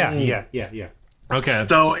 Yeah. Okay.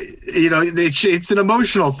 So, it's an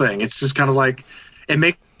emotional thing. It's just kind of like, it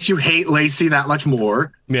makes you hate Lacey that much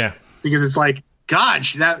more. Yeah. Because it's like, God,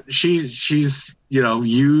 she's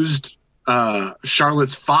used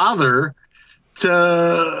Charlotte's father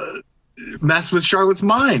to mess with Charlotte's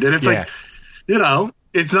mind. And it's like,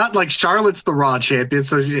 it's not like Charlotte's the Raw champion.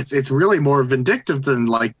 So it's really more vindictive than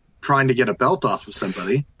like trying to get a belt off of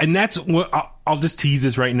somebody. And that's what I'll just tease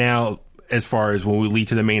this right now as far as when we lead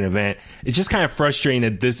to the main event. It's just kind of frustrating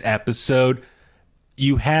that this episode,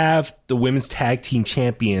 you have the women's tag team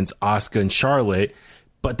champions, Asuka and Charlotte,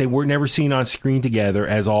 but they were never seen on screen together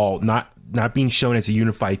as all, not being shown as a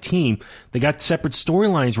unified team. They got separate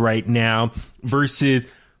storylines right now versus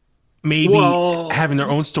maybe having their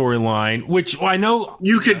own storyline, which I know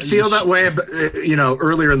you could feel that way,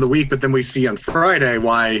 earlier in the week, but then we see on Friday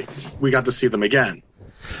why we got to see them again.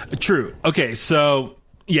 True. Okay, so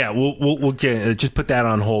yeah, we'll get just put that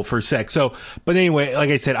on hold for a sec. So, but anyway, like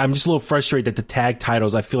I said, I'm just a little frustrated that the tag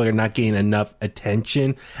titles I feel like are not getting enough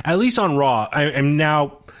attention, at least on Raw. I'm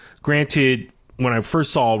now, granted, when I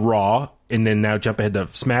first saw Raw and then now jump ahead to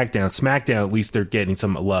SmackDown, at least they're getting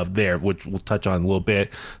some love there, which we'll touch on in a little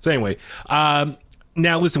bit. So anyway, now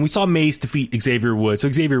listen, we saw Mace defeat Xavier Woods. So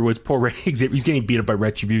Xavier Woods, poor Xavier, he's getting beat up by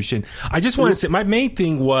Retribution. I just want to say, my main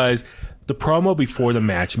thing was the promo before the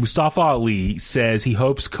match. Mustafa Ali says he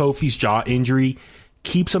hopes Kofi's jaw injury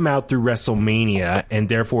keeps him out through WrestleMania and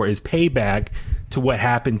therefore is payback to what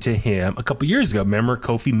happened to him a couple years ago. Remember,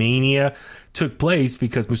 Kofi Mania took place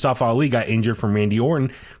because Mustafa Ali got injured from Randy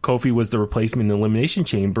Orton. Kofi was the replacement in the Elimination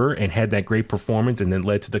Chamber and had that great performance and then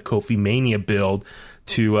led to the Kofi Mania build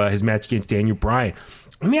to his match against Daniel Bryan.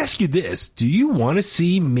 Let me ask you this. Do you want to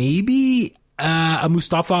see maybe a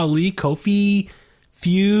Mustafa Ali Kofi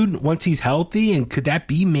feud once he's healthy? And could that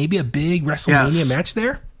be maybe a big WrestleMania match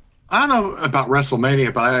there? I don't know about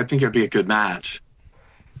WrestleMania, but I think it'd be a good match.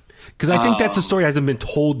 Because I think that's a story that hasn't been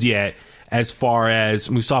told yet as far as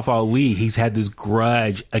Mustafa Ali. He's had this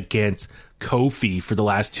grudge against Kofi for the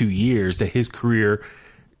last 2 years, that his career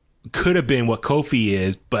could have been what Kofi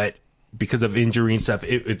is, but because of injury and stuff,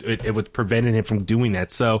 it was preventing him from doing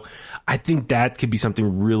that. So I think that could be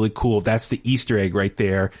something really cool. That's the Easter egg right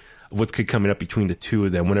there. What could coming up between the two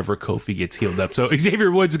of them whenever Kofi gets healed up. So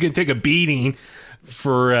Xavier Woods is going to take a beating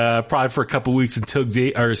for probably for a couple weeks until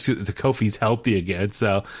Kofi's healthy again.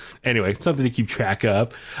 So anyway, something to keep track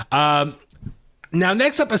of. Now,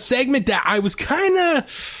 next up, a segment that I was kind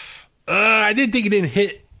of I didn't think it didn't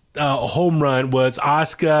hit a home run was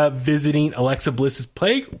Asuka visiting Alexa Bliss's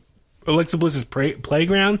playground.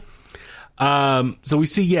 So we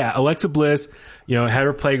see, Alexa Bliss, had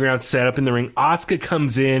her playground set up in the ring. Asuka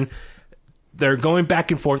comes in. They're going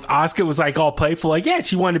back and forth. Asuka was like all playful, like,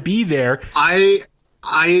 she wanted to be there. I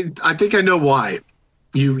think I know why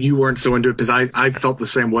you weren't so into it, because I felt the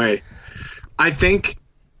same way. I think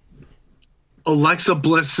Alexa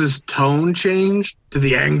Bliss's tone changed to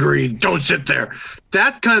the angry, don't sit there.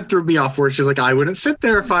 That kind of threw me off, where she's like, I wouldn't sit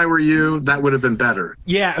there if I were you. That would have been better.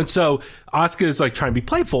 Yeah, and so Asuka is like trying to be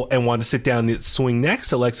playful and wanted to sit down and swing next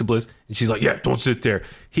to Alexa Bliss. And she's like, don't sit there.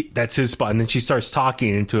 That's his spot. And then she starts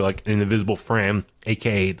talking into like an invisible friend,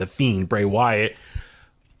 a.k.a. The Fiend, Bray Wyatt.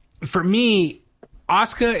 For me,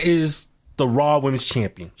 Asuka is the Raw Women's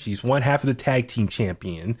Champion. She's one half of the tag team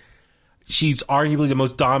champion. She's arguably the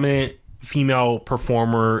most dominant female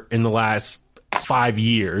performer in the last 5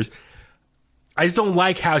 years. I just don't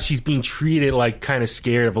like how she's being treated, like kind of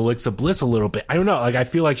scared of Alexa Bliss a little bit. I don't know. Like, I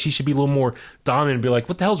feel like she should be a little more dominant and be like,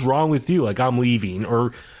 what the hell's wrong with you? Like, I'm leaving.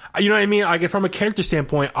 Or, you know what I mean? Like, from a character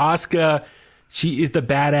standpoint, Asuka, she is the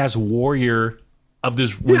badass warrior of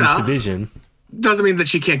this women's division. Doesn't mean that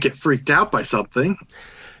she can't get freaked out by something.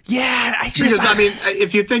 Yeah, because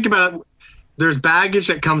if you think about it, there's baggage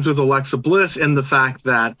that comes with Alexa Bliss, and the fact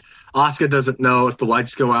that Asuka doesn't know if the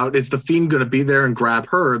lights go out. Is the Fiend going to be there and grab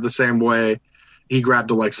her the same way he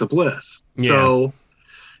grabbed Alexa Bliss? Yeah. So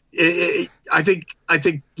I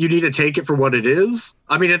think you need to take it for what it is.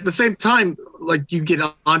 I mean, at the same time, like, you get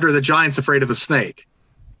Andre the Giant's afraid of a snake.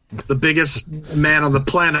 The biggest man on the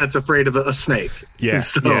planet's afraid of a snake. Yeah.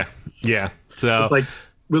 So, yeah. So, like,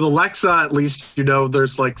 with Alexa, at least,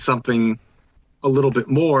 there's like something a little bit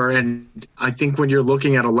more. And I think when you're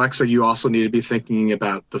looking at Alexa, you also need to be thinking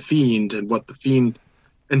about the Fiend and what the Fiend,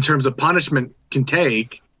 in terms of punishment, can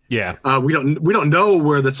take. Yeah. We don't know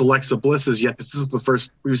where this Alexa Bliss is yet. This is the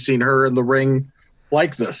first we've seen her in the ring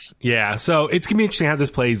like this. Yeah. So it's going to be interesting how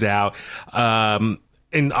this plays out.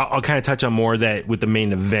 And I'll kind of touch on more of that with the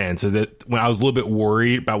main event. So that when I was a little bit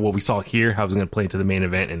worried about what we saw here, how it was going to play into the main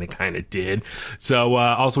event, and it kind of did. So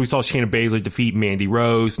also we saw Shayna Baszler defeat Mandy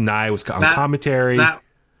Rose. Nia was on commentary.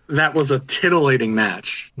 That was a tittillating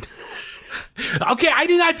match. Okay, I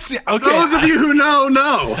did not see. Okay, those of you who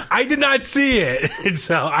know, I did not see it, and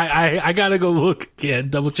so I gotta go look again,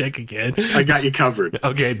 double check again. I got you covered.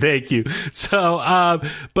 Okay, thank you. So,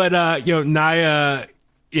 but Nia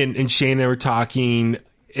and Shayna were talking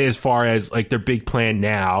as far as like their big plan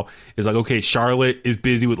now is like, okay, Charlotte is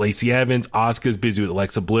busy with Lacey Evans, Asuka is busy with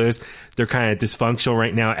Alexa Bliss. They're kind of dysfunctional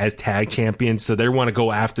right now as tag champions, so they want to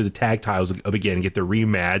go after the tag titles again and get their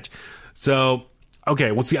rematch. So,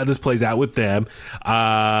 okay, we'll see how this plays out with them.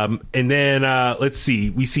 And then let's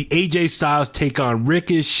see, we see AJ Styles take on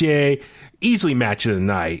Ricochet, easily match of the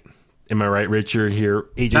night. Am I right, Richard? Here,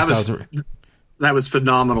 that was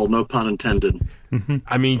phenomenal. No pun intended. Mm-hmm.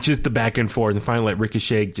 I mean, just the back and forth, and finally let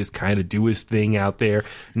Ricochet just kind of do his thing out there,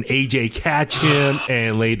 and AJ catch him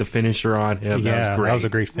and lay the finisher on him. Yeah, that was great. That was a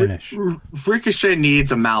great finish. Ricochet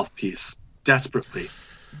needs a mouthpiece desperately.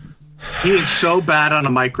 He is so bad on a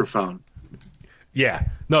microphone. Yeah,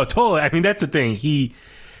 no, totally. I mean, that's the thing.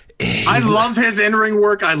 I love his in-ring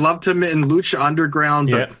work. I loved him in Lucha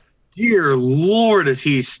Underground, but dear Lord, is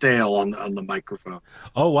he stale on the microphone.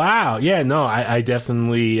 Oh wow, yeah, no, I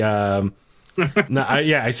definitely.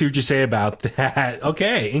 I see what you say about that.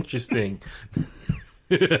 Okay, interesting.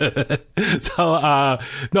 So,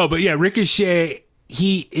 no, but yeah, Ricochet,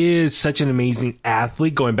 he is such an amazing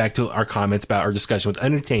athlete. Going back to our comments about our discussion with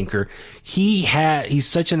Undertaker, he's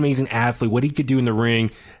such an amazing athlete. What he could do in the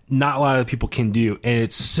ring, not a lot of people can do, and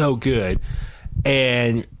it's so good.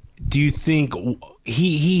 And do you think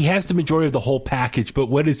he has the majority of the whole package, but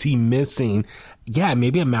what is he missing? Yeah,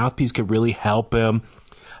 maybe a mouthpiece could really help him.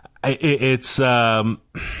 He's below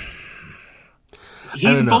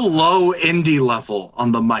indie level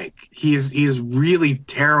on the mic. He's really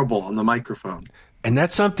terrible on the microphone. And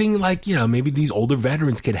that's something like, maybe these older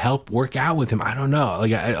veterans could help work out with him. I don't know.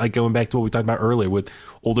 Like going back to what we talked about earlier with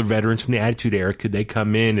older veterans from the Attitude Era, could they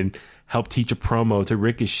come in and help teach a promo to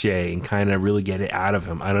Ricochet and kind of really get it out of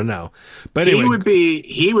him? I don't know. But anyway,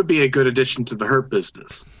 he would be a good addition to the Hurt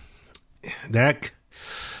Business. That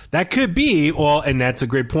could be. Well, and that's a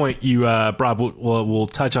great point you brought. We'll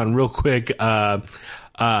touch on real quick. So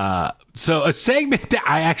a segment that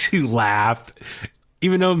I actually laughed,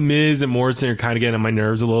 even though Miz and Morrison are kind of getting on my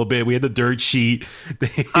nerves a little bit. We had the dirt sheet.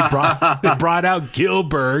 They brought out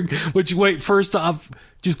Gilbert, which, first off,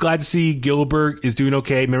 just glad to see Gilbert is doing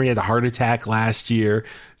okay. Remember, he had a heart attack last year.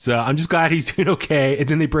 So I'm just glad he's doing okay. And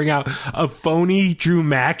then they bring out a phony Drew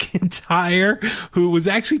McIntyre, who was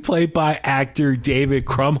actually played by actor David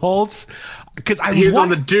Krumholtz. Because he was on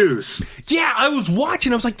the Deuce. Yeah, I was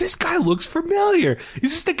watching. I was like, this guy looks familiar.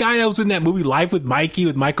 Is this the guy that was in that movie Life with Mikey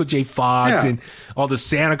with Michael J. Fox and all the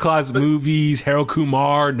Santa Claus movies, Harold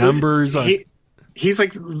Kumar, Numbers? He's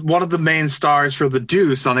like one of the main stars for the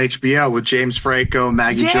Deuce on HBO with James Franco,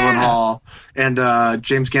 Maggie Gyllenhaal, and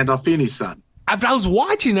James Gandolfini's son. I was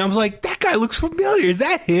watching, and I was like, that guy looks familiar. Is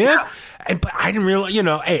that him? Yeah. But I didn't realize,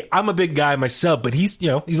 hey, I'm a big guy myself, but he's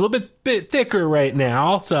a little bit thicker right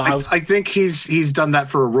now. So I think he's done that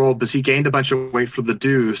for a role because he gained a bunch of weight for the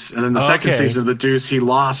Deuce, and then the second season of the Deuce, he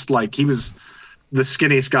lost, like, he was the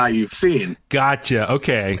skinniest guy you've seen. Gotcha.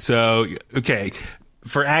 Okay. So,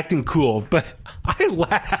 for acting cool, but I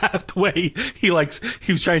laughed when he was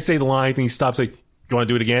trying to say the line, and he stops, like, you want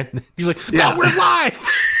to do it again? He's like, no, we're live.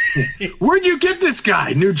 Where'd you get this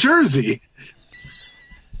guy? New Jersey.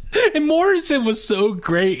 And Morrison was so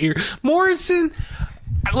great here. Morrison,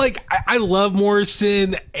 I love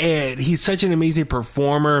Morrison, and he's such an amazing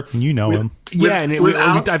performer. You know him.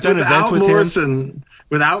 I've done events with him.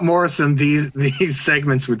 Without Morrison, these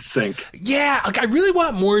segments would sink. Yeah, I really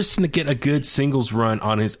want Morrison to get a good singles run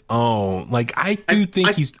on his own.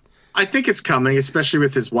 I think it's coming, especially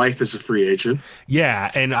with his wife as a free agent.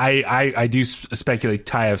 Yeah, and I do speculate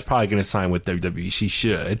Taya's probably going to sign with WWE. She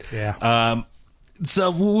should. Yeah.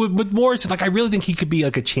 So with Morrison, I really think he could be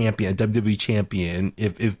a champion, a WWE champion,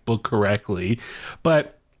 if booked correctly.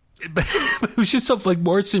 But it was just so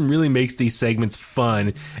Morrison really makes these segments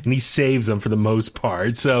fun, and he saves them for the most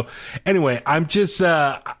part. So anyway, I'm just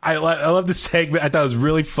I love the segment. I thought it was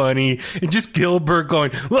really funny, and just Gilbert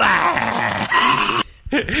going, Wah!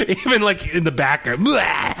 Even in the background.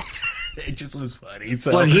 Wah! It just was funny.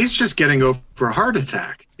 So, well, he's just getting over a heart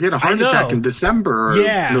attack. He had a heart attack in December or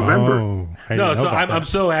November. Oh, I'm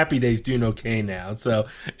so happy that he's doing okay now. So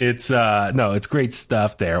it's it's great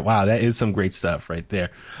stuff there. Wow, that is some great stuff right there.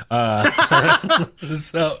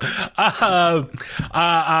 So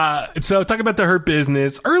talking about the Hurt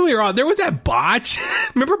Business earlier on, there was that botch.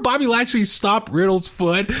 Remember, Bobby Lashley stopped Riddle's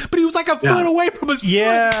foot, but he was a foot away from his foot.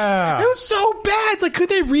 Yeah, it was so bad. Could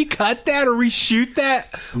they recut that or reshoot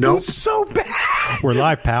that? Nope. It was so bad. We're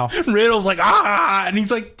live, pal. Riddle's and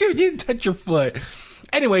he's like, dude, you didn't touch your foot.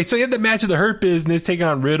 Anyway, so you had the match of the Hurt Business taking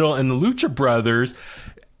on Riddle and the Lucha Brothers.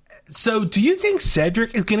 So do you think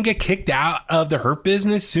Cedric is going to get kicked out of the Hurt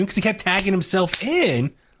Business soon? Because he kept tagging himself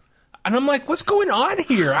in. And I'm like, what's going on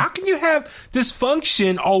here? How can you have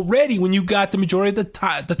dysfunction already when you got the majority of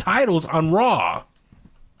the titles on Raw?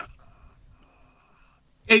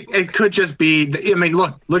 It could just be,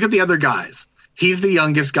 look at the other guys. He's the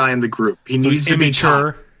youngest guy in the group. He needs to be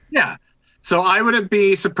immature. Yeah. So I wouldn't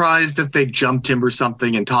be surprised if they jumped him or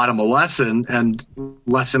something and taught him a lesson, and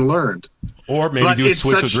lesson learned. Or maybe do a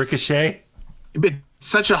switch with Ricochet. It's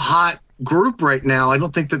such a hot group right now. I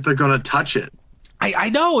don't think that they're going to touch it. I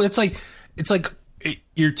know. It's like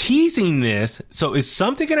you're teasing this. So is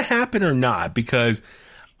something going to happen or not? Because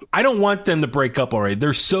I don't want them to break up already.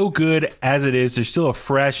 They're so good as it is. They're still a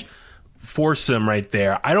fresh foursome right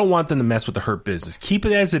there. I don't want them to mess with the Hurt Business. Keep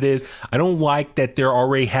it as it is. I don't like that they're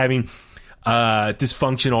already having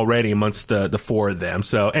dysfunction already amongst the four of them.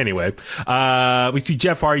 So anyway, we see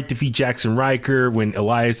Jeff Hardy defeat Jackson Ryker when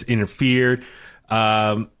Elias interfered.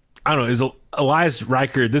 I don't know. Is Elias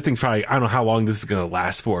Ryker? This thing's probably, I don't know how long this is going to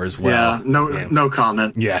last for as well. Yeah, no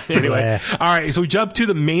comment. Yeah. Anyway, all right. So we jump to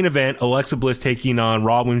the main event. Alexa Bliss taking on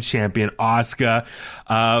Raw Women's Champion Asuka.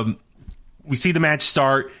 We see the match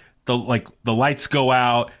start. The lights go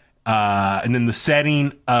out. And then the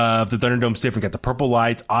setting of the Thunderdome's different. Got the purple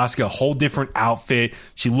lights. Asuka, a whole different outfit.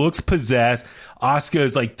 She looks possessed. Asuka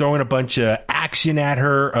is throwing a bunch of action at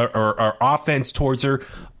her or offense towards her.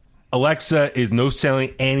 Alexa is no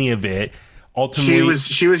selling any of it. Ultimately,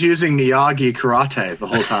 she was using Miyagi karate the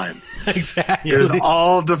whole time. Exactly. It was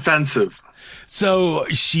all defensive. So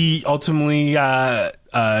she ultimately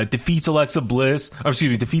defeats Alexa Bliss. Or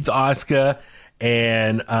excuse me, defeats Asuka.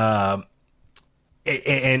 and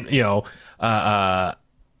you know,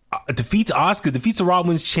 defeats Asuka, defeats the Raw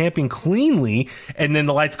Women's Champion cleanly, and then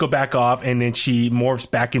the lights go back off, and then she morphs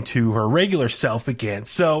back into her regular self again.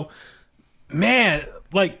 So, man,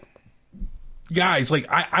 like, guys, like,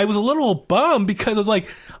 I was a little bummed because I was like,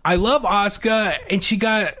 I love Asuka, and she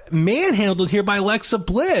got manhandled here by Alexa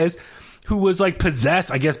Bliss, who was like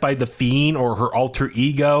possessed, I guess, by the Fiend or her alter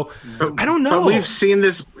ego. I don't know. But we've seen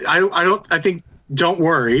this. Don't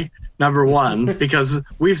worry, number one, because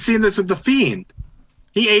we've seen this with the Fiend.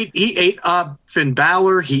 He ate up Finn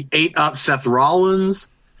Balor. He ate up Seth Rollins.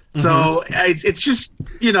 So it's just,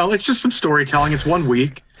 you know, it's just some storytelling. It's 1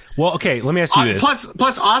 week. Well, okay, let me ask you this.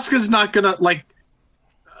 Plus, Asuka's not gonna like.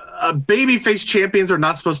 Babyface champions are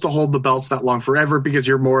not supposed to hold the belts that long forever because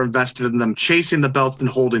you're more invested in them chasing the belts than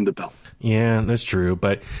holding the belt. Yeah, that's true.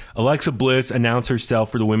 But Alexa Bliss announced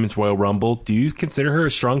herself for the Women's Royal Rumble. Do you consider her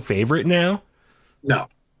a strong favorite now? No.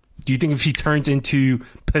 Do you think if she turns into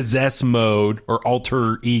possess mode or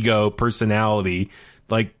alter ego personality,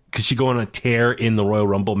 like, could she go on a tear in the Royal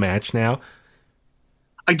Rumble match now?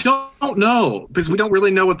 I don't know, because we don't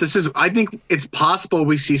really know what this is. I think it's possible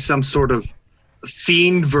we see some sort of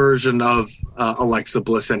Fiend version of Alexa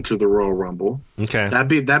Bliss enter the Royal Rumble. Okay,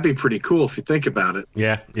 that'd be pretty cool if you think about it.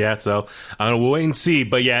 Yeah. So we'll wait and see.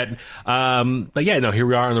 But yeah, no. Here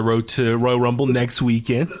we are on the road to Royal Rumble next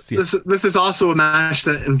weekend. Yeah. This is also a match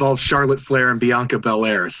that involves Charlotte Flair and Bianca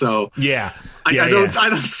Belair. So I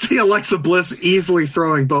don't see Alexa Bliss easily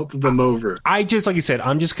throwing both of them over. Like you said,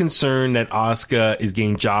 I'm just concerned that Asuka is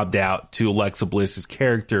getting jobbed out to Alexa Bliss's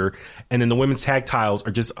character, and then the women's tag titles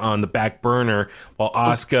are just on the back burner while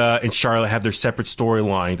Asuka and Charlotte have their separate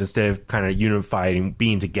storylines instead of kind of unified and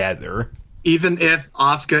being together. Even if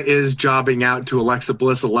Asuka is jobbing out to Alexa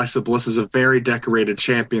Bliss is a very decorated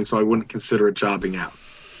champion, so I wouldn't consider it jobbing out.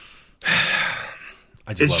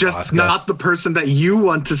 It's just Asuka. Not the person that you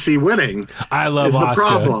want to see winning. I love Asuka. The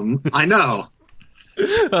problem. I know.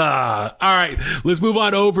 All right, let's move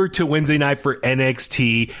on over to Wednesday night for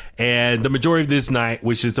NXT, and the majority of this night,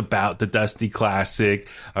 which is about the Dusty Classic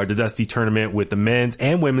or the Dusty Tournament with the men's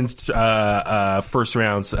and women's first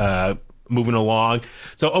rounds moving along.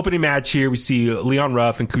 So opening match here, we see Leon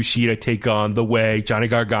Ruff and Kushida take on The Way, Johnny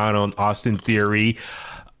Gargano and Austin Theory.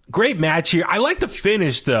 Great match here. I like the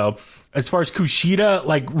finish though. As far as Kushida,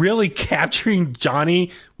 like, really capturing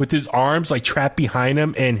Johnny with his arms, like, trapped behind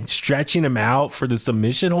him and stretching him out for the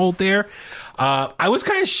submission hold there. I was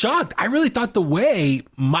kind of shocked. I really thought The Way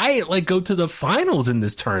might, like, go to the finals in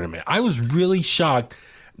this tournament. I was really shocked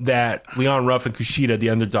that Leon Ruff and Kushida, the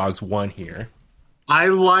underdogs, won here. I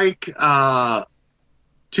like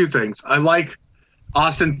two things. I like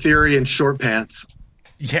Austin Theory in short pants.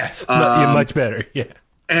 Yes, much better, yeah.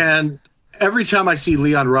 And every time I see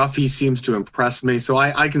Leon Ruff, he seems to impress me. So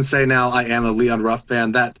I can say now I am a Leon Ruff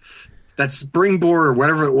fan. That springboard or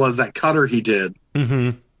whatever it was, that cutter he did,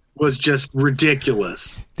 was just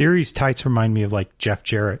ridiculous. Theory's tights remind me of like Jeff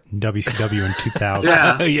Jarrett in WCW in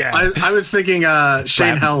 2000. Yeah. I was thinking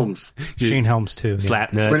Shane Helms. Shane Helms too.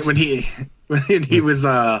 Slap nuts. When he was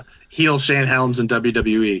heel Shane Helms in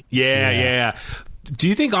WWE. Yeah. Do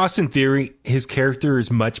you think Austin Theory, his character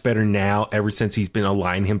is much better now ever since he's been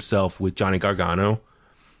aligning himself with Johnny Gargano?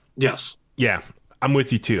 Yes. Yeah, I'm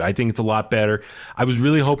with you too. I think it's a lot better. I was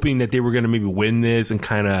really hoping that they were going to maybe win this and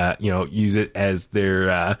kind of, use it as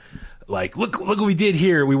their, look what we did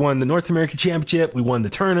here. We won the North American Championship. We won the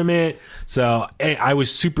tournament. So I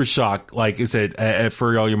was super shocked. Like I said,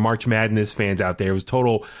 for all your March Madness fans out there, it was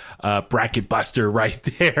total bracket buster right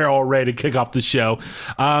there, all ready to kick off the show.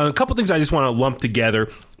 A couple things I just want to lump together.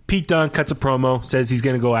 Pete Dunne cuts a promo, says he's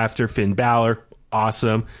going to go after Finn Balor.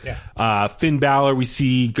 Awesome. Yeah. Finn Balor, we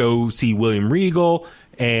see William Regal,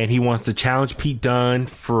 and he wants to challenge Pete Dunne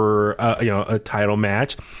for a title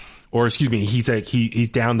match. Or excuse me, he's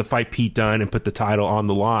down to fight Pete Dunne and put the title on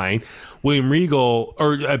the line. William Regal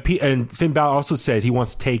and Finn Balor also said he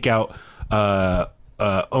wants to take out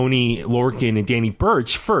Oni Lorcan and Danny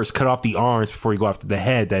Burch first, cut off the arms before you go after the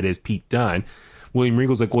head. That is Pete Dunne. William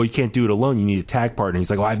Regal's like, well, you can't do it alone. You need a tag partner. He's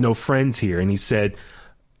like, well, I have no friends here. And he said,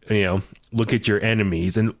 look at your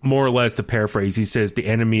enemies. And more or less to paraphrase, he says the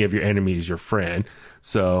enemy of your enemy is your friend.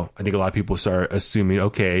 So I think a lot of people start assuming,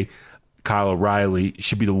 okay, Kyle O'Reilly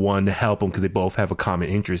should be the one to help them because they both have a common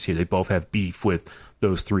interest here. They both have beef with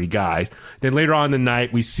those three guys. Then later on in the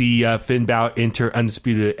night, we see Finn Balor enter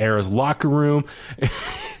Undisputed Era's locker room.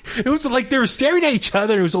 It was like they were staring at each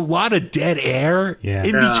other. There was a lot of dead air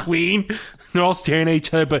in between. They're all staring at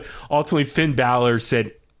each other, but ultimately Finn Balor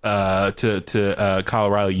said to Kyle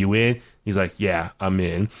O'Reilly, "You in?" He's like, "Yeah, I'm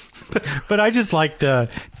in." But I just liked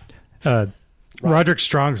Roderick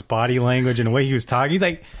Strong's body language and the way he was talking. He's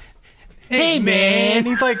like, "Hey man,"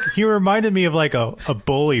 he's like, he reminded me of like a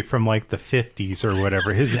bully from like the 50s or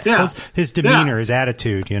whatever. His demeanor, his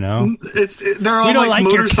attitude, you know. They're all we don't like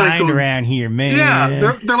your motorcycle kind around here, man.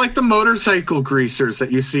 Yeah, they're like the motorcycle greasers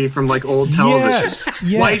that you see from like old television.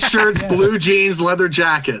 Yes. White shirts, blue jeans, leather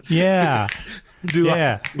jackets. Yeah.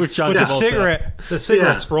 With the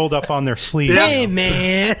cigarettes rolled up on their sleeves. Hey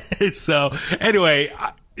man. So anyway,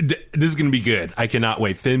 this is going to be good. I cannot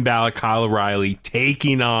wait. Finn Balor, Kyle O'Reilly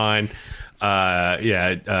taking on Oney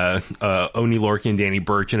Lorcan and Danny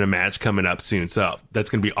Burch in a match coming up soon. So that's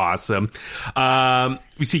going to be awesome.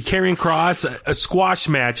 We see Karrion Kross, a squash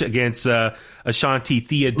match against Ashanti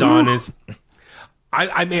Theodonis.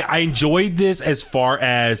 I enjoyed this as far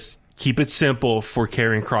as keep it simple for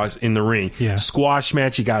Karrion Kross in the ring. Yeah. Squash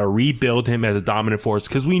match, you got to rebuild him as a dominant force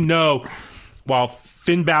because we know while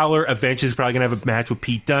Finn Balor eventually is probably going to have a match with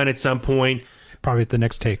Pete Dunne at some point. Probably at the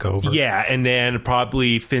next takeover. Yeah, and then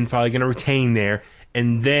Finn's probably going to retain there.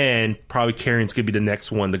 And then probably Karrion's going to be the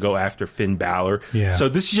next one to go after Finn Balor. Yeah. So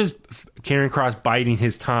this is just Karrion Kross biding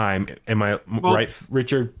his time. Am I right,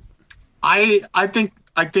 Richard? I think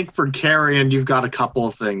for Karrion, you've got a couple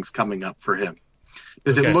of things coming up for him.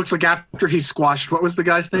 Because it looks like after he squashed, what was the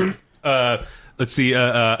guy's name? Let's see,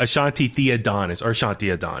 Ashanti Theodonis or Ashanti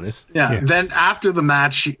Adonis. Yeah. Then after the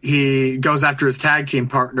match, he goes after his tag team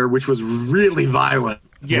partner, which was really violent.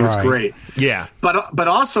 Yeah, it was great. Yeah. But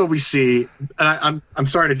also we see, and I'm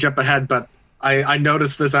sorry to jump ahead, but I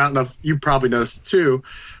noticed this. I don't know if you probably noticed it too.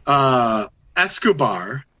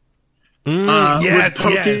 Escobar was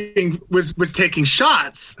taking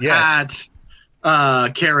shots at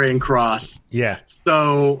Karrion Kross. Yeah.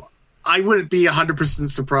 So I wouldn't be 100%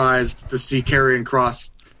 surprised to see Karrion Kross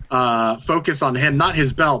focus on him, not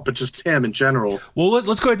his belt, but just him in general. Well,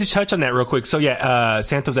 let's go ahead and touch on that real quick. So,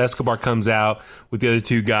 Santos Escobar comes out with the other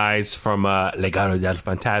two guys from Legado del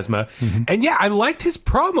Fantasma. Mm-hmm. And, I liked his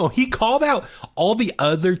promo. He called out all the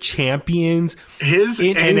other champions in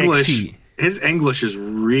NXT. His English has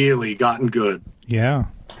really gotten good. Yeah.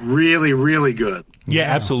 Really, really good. Yeah,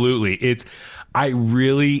 absolutely. I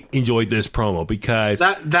really enjoyed this promo because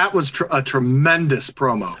that was a tremendous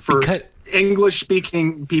promo for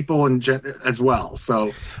English-speaking people as well.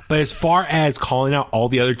 So, but as far as calling out all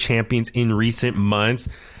the other champions in recent months,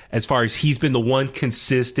 as far as he's been the one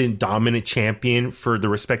consistent dominant champion for the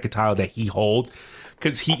respective title that he holds,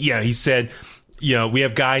 because he said, we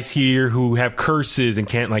have guys here who have curses and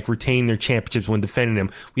can't retain their championships when defending them.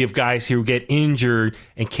 We have guys here who get injured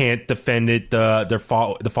and can't defend it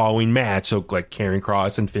the following match. So like Karrion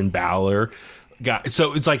Kross and Finn Balor.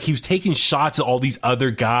 So it's like he was taking shots at all these other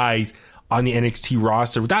guys on the NXT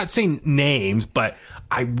roster without saying names, but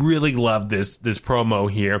I really love this promo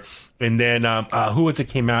here. And then who was it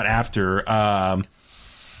came out after?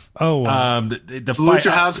 The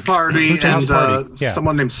Lucha House Party and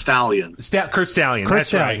someone named Stallion. Curt Stallion.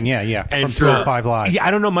 That's right. Yeah. And from 205 Live. Yeah,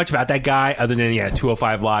 I don't know much about that guy other than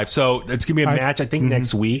 205 Live. So it's gonna be a match, I think,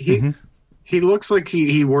 next week. He looks like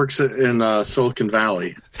he works in Silicon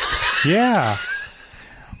Valley. Yeah.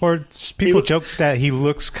 Or people joke that he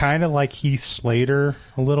looks kind of like Heath Slater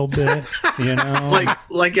a little bit,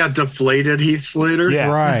 like a deflated Heath Slater. Yeah.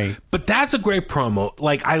 Right. But that's a great promo.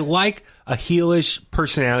 I like a heelish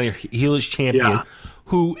personality, or heelish champion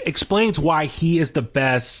who explains why he is the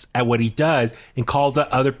best at what he does and calls out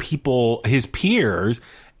other people, his peers.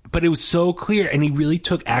 But it was so clear, and he really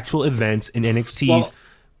took actual events in NXT's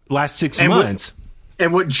last 6 months.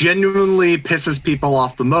 And what genuinely pisses people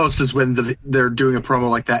off the most is when they're doing a promo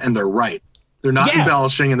like that and they're right. They're not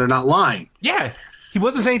embellishing and they're not lying. Yeah. He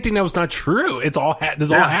wasn't saying anything that was not true. It's all this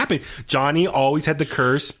all happened. Johnny always had the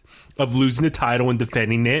curse of losing the title and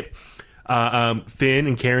defending it. Finn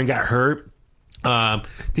and Karrion got hurt.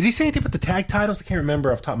 Did he say anything about the tag titles? I can't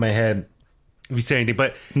remember off the top of my head if he said anything.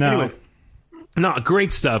 But anyway. No,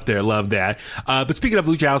 great stuff there. Love that. But speaking of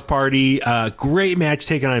Lucha House Party, great match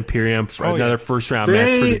taking on Imperium for another first round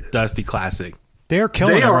match for the Dusty Classic. They're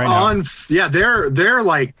killing it right now. Yeah, they're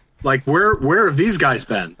like where have these guys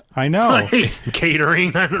been? I know.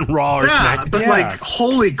 Catering on Raw or SmackDown. But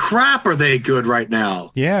holy crap, are they good right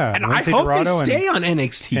now? Yeah. And I hope they stay on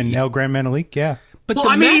NXT. And El Gran Metalik, yeah. But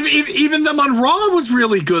even them on Raw was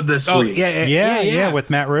really good this week. Yeah, with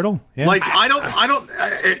Matt Riddle. Yeah.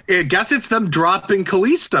 I guess it's them dropping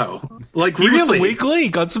Kalisto. He was a weak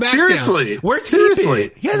link on SmackDown. Seriously. Where's he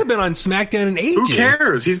been? He hasn't been on SmackDown in ages. Who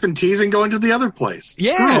cares? He's been teasing going to the other place.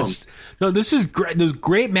 Yes. No, this is great. There's a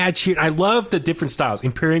great match here. I love the different styles.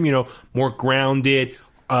 Imperium, more grounded.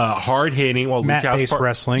 hard hitting. Well, mat-based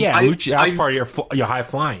wrestling. Yeah, Lucha House Party are high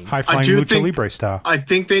flying. High flying Lucha Libre style. I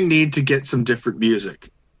think they need to get some different music.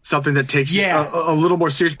 Something that takes a little more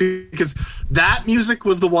serious, because that music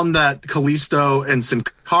was the one that Kalisto and Sin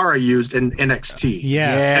Cara used in NXT.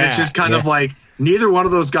 And it's just kind of like, neither one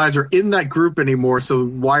of those guys are in that group anymore, so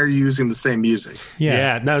why are you using the same music?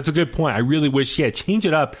 Yeah, no, it's a good point. I really wish, change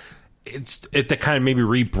it up. It's to kind of maybe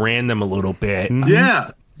rebrand them a little bit. Mm-hmm. Yeah,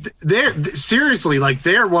 they're seriously, like,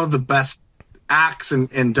 they're one of the best acts in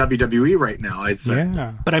WWE right now, I'd say.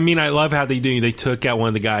 Yeah. But I mean, I love how they took out one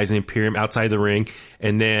of the guys in Imperium outside the ring,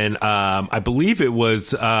 and then I believe it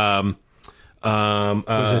was was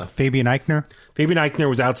it Fabian Eichner? Fabian Eichner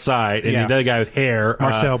was outside, and the other guy with hair,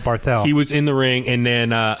 Marcel Barthel, he was in the ring, and then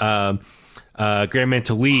Grand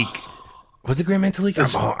Metalik. Was it Grand Metalik?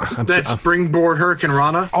 That springboard Hurricane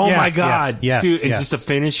Rana. Oh my God, yes, dude! And just a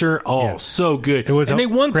finisher. Oh, so good. It was, and they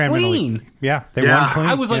won clean. They won clean.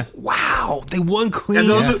 I was like, wow, they won clean. And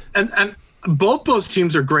those and both those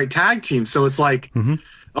teams are great tag teams. So it's like,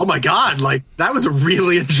 oh my God, like, that was a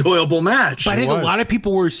really enjoyable match. But I think a lot of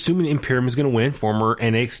people were assuming Imperium was going to win, former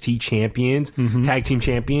NXT champions, tag team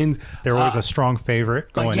champions. There was a strong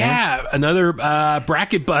favorite going in. Another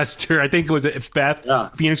bracket buster. I think it was Beth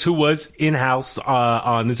Phoenix, who was in-house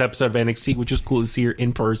on this episode of NXT, which was cool to see her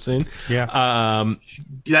in person.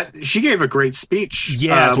 She gave a great speech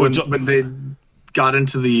when they got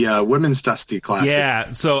into the women's Dusty Classic.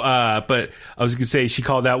 Yeah, so, but I was going to say, she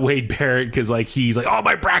called out Wade Barrett because, like, he's like, oh,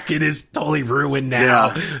 my bracket is totally ruined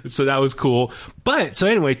now. Yeah. So that was cool. But, so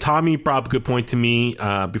anyway, Tommy brought up a good point to me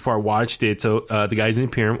before I watched it. So the guys in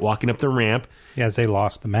Imperium walking up the ramp. Yeah, as they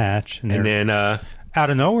lost the match. And then out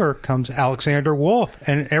of nowhere comes Alexander Wolf.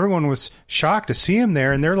 And everyone was shocked to see him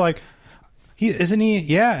there. And they're like, isn't he?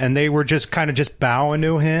 Yeah, and they were just kind of bowing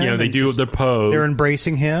to him. Yeah, they do the pose. They're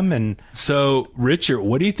embracing him. And so, Richard,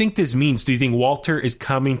 what do you think this means? Do you think Walter is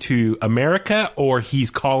coming to America, or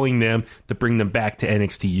he's calling them to bring them back to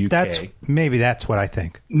NXT UK? That's what I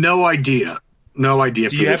think. No idea. Do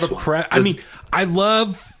you have a I mean, I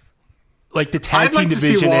love, like, the tag team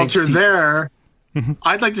division. I'd like to see Walter there.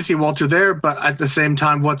 I'd like to see Walter there, but at the same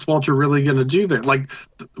time, what's Walter really going to do there? Like,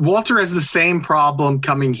 Walter has the same problem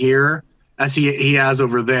coming here as he has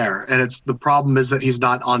over there, and the problem is that he's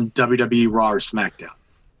not on WWE Raw or SmackDown.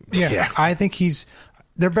 Yeah. I think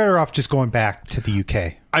they're better off just going back to the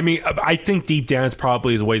UK. I mean, I think deep down it's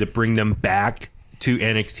probably a way to bring them back to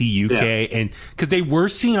NXT UK, and because they were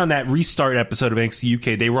seen on that restart episode of NXT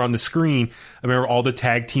UK, they were on the screen. I remember all the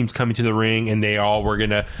tag teams coming to the ring, and they all were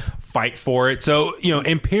gonna fight for it. So,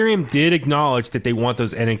 Imperium did acknowledge that they want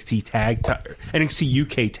those NXT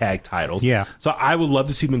UK tag titles. Yeah. So I would love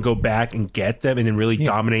to see them go back and get them, and then really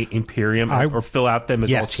dominate Imperium or fill out them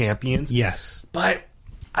as all champions. Yes. But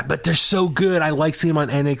they're so good. I like seeing them on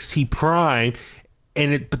NXT Prime,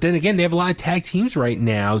 but then again, they have a lot of tag teams right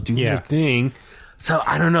now doing their thing. So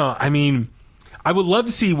I don't know. I mean, I would love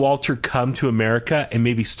to see Walter come to America and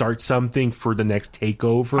maybe start something for the next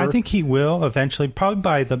takeover. I think he will eventually, probably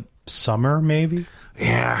by the summer, maybe.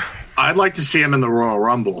 Yeah. I'd like to see him in the Royal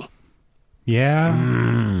Rumble.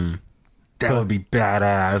 Yeah. That would be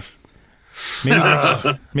badass. Maybe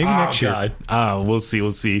next year. God. We'll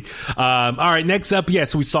see. All right, next up,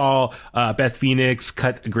 so we saw Beth Phoenix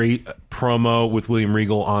cut a great promo with William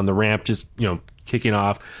Regal on the ramp, just, kicking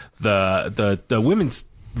off the women's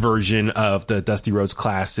version of the Dusty Rhodes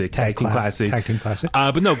Classic, Tag Team Classic.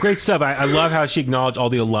 But no, great stuff. I love how she acknowledged all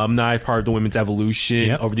the alumni, part of the women's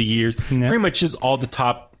evolution over the years. Yep. Pretty much just all the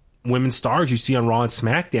top women stars you see on Raw and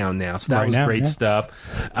SmackDown now. So that was great stuff.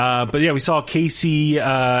 But we saw Casey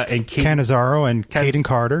and Canizaro and Kaden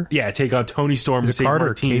Carter. Yeah, take on Toni Storm and Carter.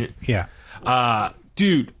 Martin.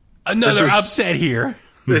 Dude, another upset here.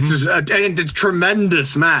 This is a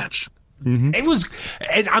tremendous match. Mm-hmm. It was,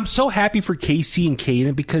 and I'm so happy for Casey and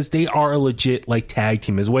Kaden because they are a legit tag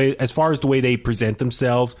team as far as the way they present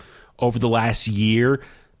themselves over the last year.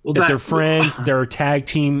 That they're friends, they're a tag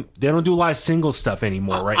team. They don't do a lot of single stuff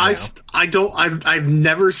anymore now. I've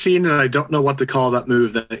never seen it. I don't know what to call that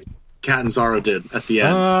move that Catanzaro did at the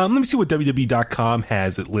end. Let me see what WWE.com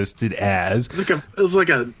has it listed as. It was like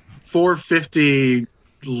a 450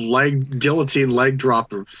 guillotine leg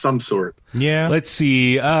drop of some sort. Yeah. Let's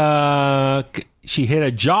see. she hit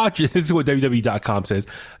a jaw. This is what WWE.com says.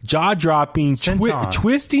 Jaw-dropping,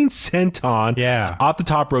 twisting senton off the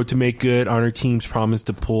top rope to make good on her team's promise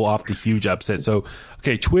to pull off the huge upset. So,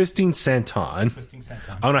 okay, twisting senton.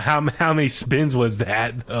 I don't know how many spins was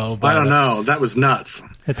that, though. I don't know. That was nuts.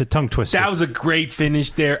 It's a tongue twister. That was a great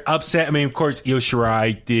finish there. Upset. I mean, of course, Io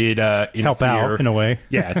Shirai did help out in a way.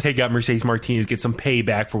 Yeah, take out Mercedes Martinez, get some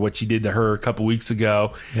payback for what she did to her a couple weeks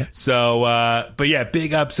ago. Yeah. So, but yeah,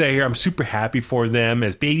 big upset here. I'm super happy for them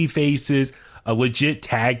as baby faces, a legit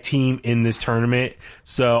tag team in this tournament.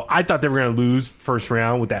 So I thought they were going to lose first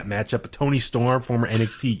round with that matchup of Toni Storm, former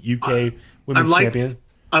NXT UK Women's Champion.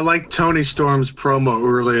 I like Toni Storm's promo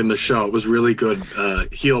early in the show. It was really good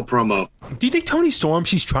heel promo. Do you think Toni Storm,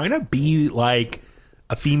 she's trying to be like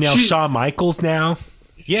a female Shawn Michaels now?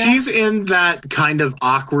 Yeah. She's in that kind of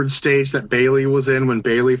awkward stage that Bayley was in when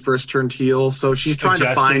Bayley first turned heel. So she's trying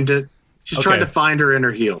to find it. She's trying to find her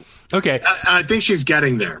inner heel. Okay. I think she's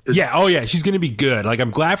getting there. Yeah. Oh, yeah. She's going to be good. Like,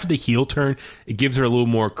 I'm glad for the heel turn. It gives her a little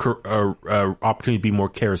more opportunity to be more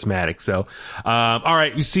charismatic. So, all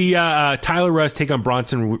right. You see Tyler Russ take on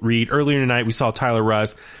Bronson Reed. Earlier tonight, we saw Tyler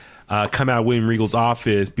Russ come out of William Regal's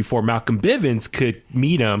office before Malcolm Bivens could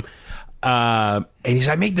meet him. And he's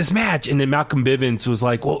like, make this match. And then Malcolm Bivens was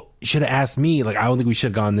like, well, you should have asked me. Like, I don't think we should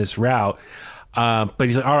have gone this route. But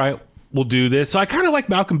he's like, all right, we'll do this. So I kind of like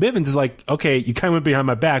Malcolm Bivens is like, okay, you kind of went behind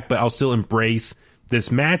my back, but I'll still embrace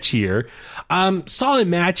this match here. Solid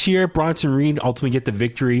match here. Bronson Reed ultimately get the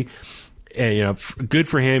victory. And, good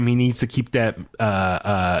for him. He needs to keep that,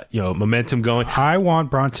 momentum going. I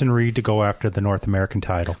want Bronson Reed to go after the North American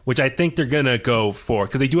title, which I think they're going to go for,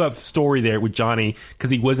 because they do have a story there with Johnny,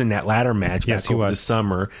 because he was in that ladder match back over the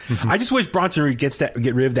summer. Mm-hmm. I just wish Bronson Reed get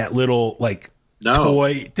rid of that little,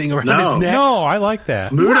 toy thing around his neck. No, I like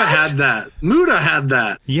that. Muta had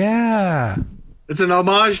that. Yeah. It's an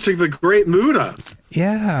homage to the great Muta.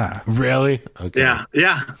 Yeah. Really? Okay.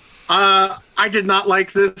 Yeah. I did not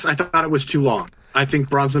like this. I thought it was too long. I think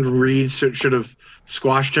Bronson Reed should have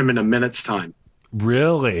squashed him in a minute's time.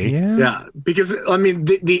 Really? Yeah. Because, I mean,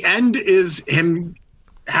 the end is him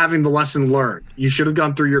having the lesson learned. You should have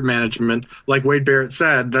gone through your management. Like Wade Barrett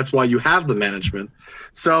said, that's why you have the management.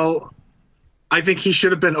 So I think he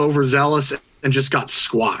should have been overzealous and just got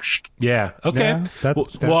squashed. Yeah. Okay. Yeah,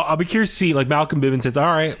 well, I'll be curious to see. Like Malcolm Bivens says, all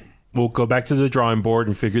right, we'll go back to the drawing board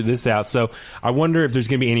and figure this out. So I wonder if there's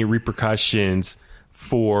going to be any repercussions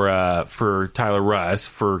for Tyler Russ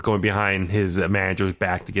for going behind his manager's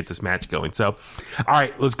back to get this match going. So, all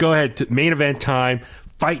right, let's go ahead to main event time,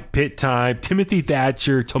 fight pit time. Timothy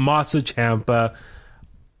Thatcher, Tommaso Ciampa.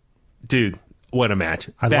 Dude, what a match.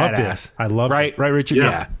 I loved it. I loved it. Right, Richard?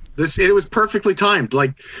 Yeah. It was perfectly timed.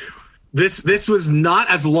 Like this was not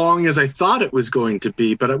as long as I thought it was going to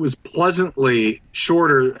be, but it was pleasantly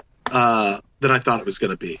shorter than I thought it was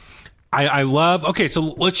going to be. I love. Okay, so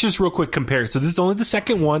let's just real quick compare. So this is only the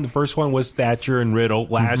second one. The first one was Thatcher and Riddle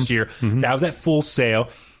last year. Mm-hmm. That was at Full Sail.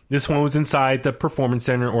 This one was inside the Performance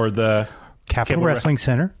Center or the Capital Wrestling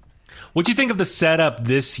Center. What do you think of the setup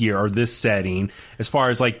this year or this setting? As far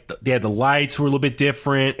as they had the lights were a little bit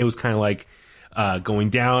different. It was kind of like going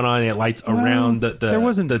down on it, lights around the there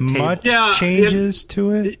wasn't the much changes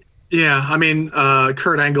to it. Yeah, I mean,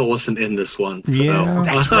 Kurt Angle wasn't in this one. So. Yeah,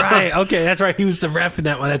 that's right. Okay, that's right. He was the ref in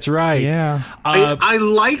that one. That's right. Yeah, I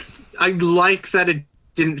like that it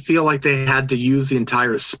didn't feel like they had to use the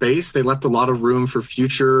entire space. They left a lot of room for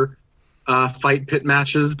future fight pit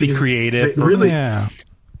matches. Be creative.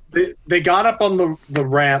 They got up on the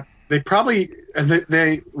ramp.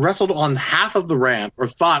 They wrestled on half of the ramp, or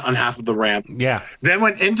fought on half of the ramp. Yeah. Then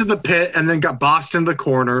went into the pit and then got bossed in the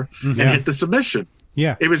corner and hit the submission.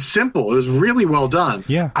 Yeah. It was simple. It was really well done.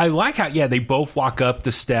 Yeah. I like how, they both walk up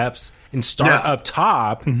the steps and start up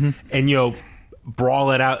top and,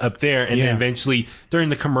 brawl it out up there. And then eventually during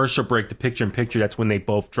the commercial break, the picture-in-picture, that's when they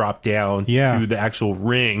both drop down to the actual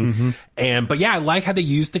ring. But I like how they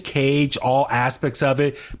used the cage, all aspects of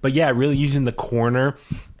it. But really using the corner.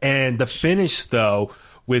 And the finish, though,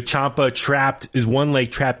 with Ciampa his one leg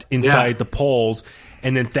trapped inside the poles,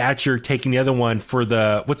 and then Thatcher taking the other one for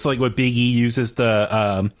the, what Big E uses,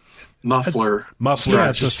 the muffler. Yeah,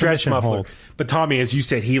 it's a stretch muffler. Hold. But Tommy, as you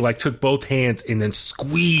said, he took both hands and then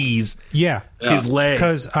squeezed his leg.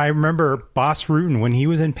 Because I remember Boss Rutan, when he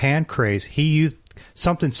was in Pancrase, he used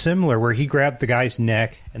something similar where he grabbed the guy's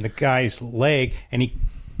neck and the guy's leg, and he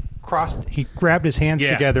grabbed his hands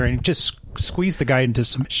together and just squeezed the guy into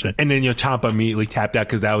submission. And then Ciampa immediately tapped out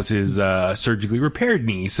because that was his surgically repaired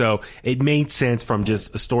knee. So it made sense from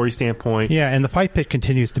just a story standpoint. Yeah, and the fight pit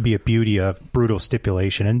continues to be a beauty of brutal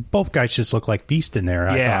stipulation, and both guys just look like beasts in there.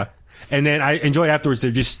 I thought. And then I enjoyed afterwards,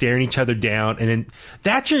 they're just staring each other down. And then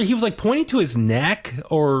Thatcher, he was like pointing to his neck,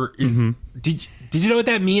 or did you know what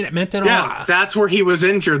that meant at all? Yeah, that's where he was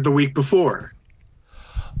injured the week before.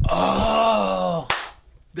 Oh,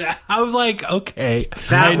 I was like, okay.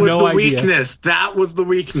 That was the weakness. That was the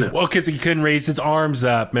weakness. Well, because he couldn't raise his arms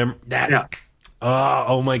up. Remember that? Yeah.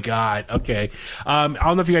 Oh my God. Okay. I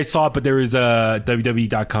don't know if you guys saw it, but there was a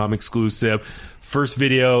WWE.com exclusive. First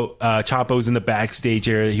video, Ciampa was in the backstage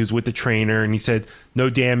area. He was with the trainer, and he said, no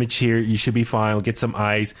damage here. You should be fine. I'll get some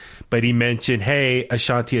ice. But he mentioned, hey,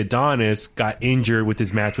 Ashanti Adonis got injured with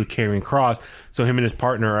his match with Karrion Kross, so him and his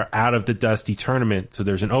partner are out of the Dusty tournament. So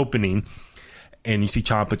there's an opening. And you see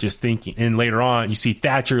Ciampa just thinking. And later on, you see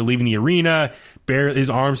Thatcher leaving the arena. His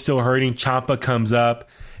arm's still hurting. Ciampa comes up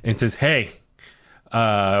and says, hey,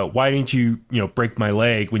 why didn't you break my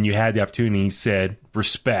leg when you had the opportunity? He said,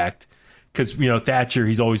 respect. Because, Thatcher,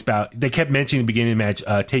 he's always about, they kept mentioning at the beginning of the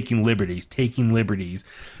match, taking liberties.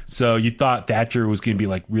 So you thought Thatcher was going to be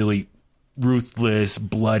like really ruthless,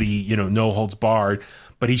 bloody, no holds barred.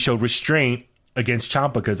 But he showed restraint against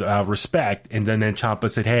Ciampa because of respect. And then Ciampa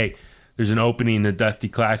said, hey, there's an opening in the Dusty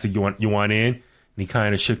Classic. You want in? And he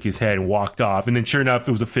kind of shook his head and walked off. And then sure enough,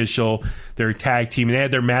 it was official. They're tag team. And they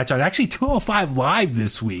had their match on actually 205 Live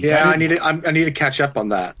this week. Yeah, I need to catch up on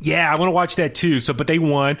that. Yeah, I want to watch that too. But they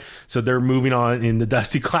won. So they're moving on in the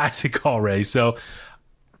Dusty Classic already. So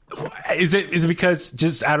is it because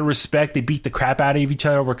just out of respect, they beat the crap out of each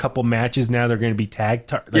other over a couple matches? Now they're going to be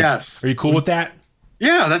tagged? Yes. Are you cool with that?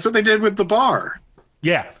 Yeah, that's what they did with the Bar.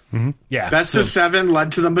 Yeah. Mm-hmm. Yeah. Best of 7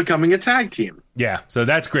 led to them becoming a tag team. Yeah. So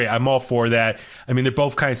that's great. I'm all for that. I mean, they're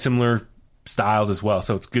both kind of similar styles as well.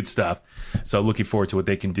 So it's good stuff. So looking forward to what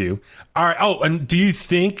they can do. All right. Oh, and do you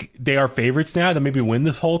think they are favorites now to maybe win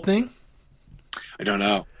this whole thing? I don't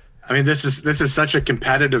know. I mean, this is such a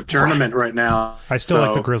competitive tournament right now. I still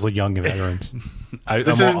like the Grizzled Young veterans.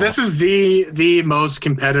 This is the most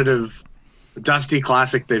competitive Dusty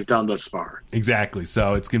Classic they've done thus far. Exactly.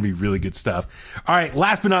 So it's going to be really good stuff. All right.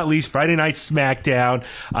 Last but not least, Friday Night SmackDown.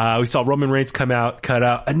 We saw Roman Reigns cut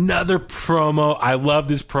out another promo. I love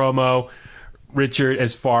this promo, Richard,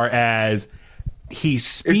 as far as he's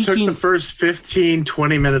speaking. It took the first 15,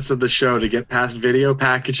 20 minutes of the show to get past video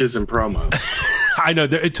packages and promos. I know.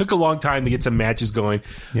 It took a long time to get some matches going.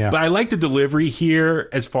 Yeah. But I like the delivery here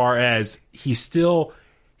as far as he's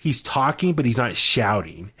talking, but he's not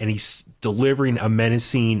shouting. And he's delivering a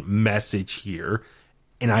menacing message here.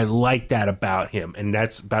 And I like that about him. And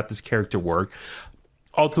that's about this character work.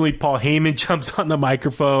 Ultimately, Paul Heyman jumps on the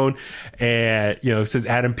microphone and, says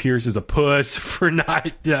Adam Pearce is a puss for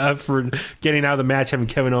not for getting out of the match, having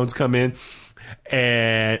Kevin Owens come in.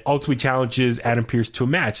 And ultimately challenges Adam Pearce to a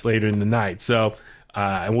match later in the night. So,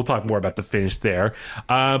 and we'll talk more about the finish there.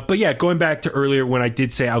 But yeah, going back to earlier when I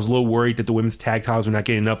did say I was a little worried that the women's tag titles were not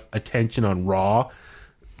getting enough attention on Raw.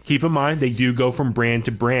 Keep in mind, they do go from brand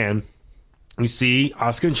to brand. We see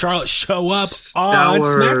Asuka and Charlotte show up on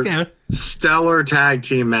SmackDown. Stellar tag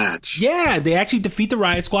team match. Yeah, they actually defeat the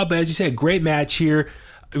Riot Squad, but as you said, great match here.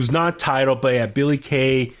 It was not title, but yeah, Billie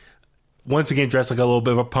Kay once again dressed like a little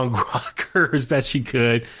bit of a punk rocker as best she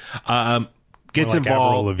could. Gets like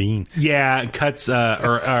involved. Avril Lavigne. Yeah, cuts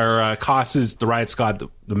costs the Riot Squad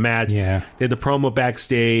the match. Yeah. They had the promo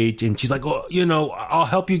backstage, and she's like, "Oh, I'll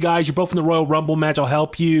help you guys. You're both in the Royal Rumble match. I'll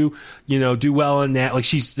help you. Do well in that." Like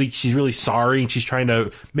she's really sorry, and she's trying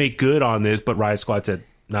to make good on this. But Riot Squad said,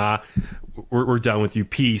 "Nah, we're done with you.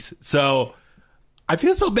 Peace." So I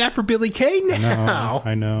feel so bad for Billie Kay now.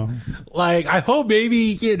 I know. Like I hope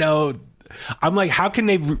maybe I'm like, how can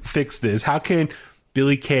they fix this? How can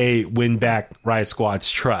Billie Kay win back Riot Squad's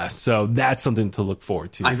trust? So that's something to look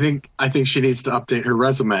forward to. I think she needs to update her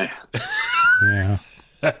resume. Yeah.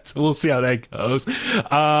 So we'll see how that goes.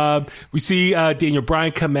 We see Daniel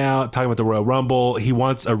Bryan come out talking about the Royal Rumble. He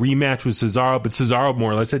wants a rematch with Cesaro, but Cesaro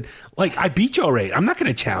more or less said, like, I beat you already. I'm not going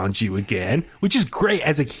to challenge you again, which is great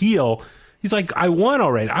as a heel. He's like, I won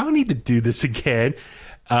already. I don't need to do this again.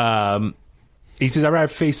 He says, I'd rather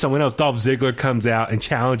face someone else. Dolph Ziggler comes out and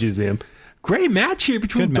challenges him. Great match here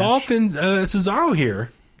between Dolph and Cesaro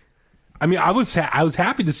here. I mean, I was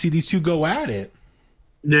happy to see these two go at it.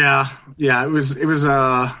 Yeah. It was.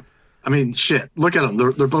 I mean, shit. Look at them.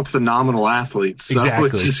 They're both phenomenal athletes. So exactly.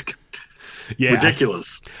 It's just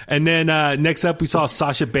ridiculous. And then next up, we saw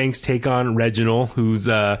Sasha Banks take on Reginald, who's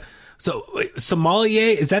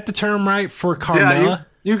sommelier. Is that the term right for Carmella? Yeah,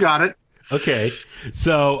 you got it. Okay.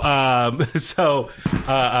 So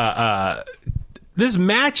this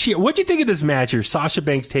match here, what'd you think of this match here? Sasha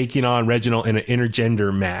Banks taking on Reginald in an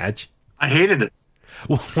intergender match. I hated it.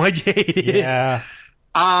 Why'd you hate it? Yeah.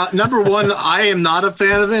 Number one, I am not a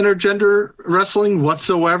fan of intergender wrestling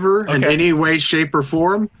whatsoever in any way, shape, or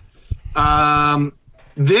form.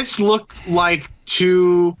 This looked like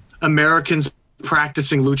two Americans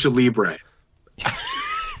practicing lucha libre.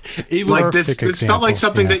 It was like this felt like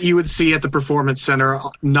something that you would see at the Performance Center,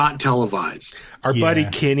 not televised. Our buddy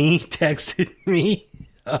Kenny texted me.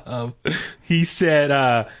 He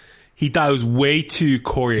said he thought it was way too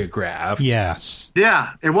choreographed. Yes.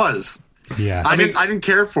 Yeah, it was. Yeah. I didn't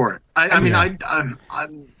care for it.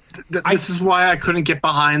 This is why I couldn't get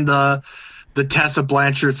behind the Tessa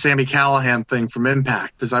Blanchard, Sami Callihan thing from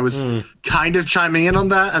Impact, because I was kind of chiming in on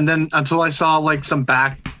that, and then until I saw like some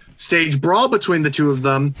backstage brawl between the two of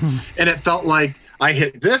them, and it felt like I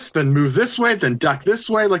hit this, then move this way, then duck this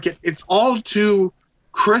way. Like it's all too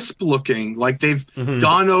crisp looking. Like they've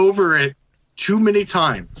gone over it too many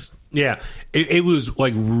times. Yeah, it was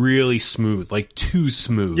like really smooth, like too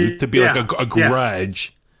smooth to be like a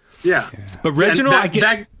grudge. Yeah. But Reginald,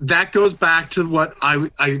 that goes back to what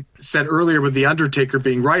I said earlier with The Undertaker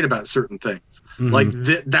being right about certain things. Like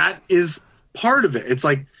that is part of it. It's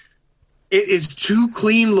like it is too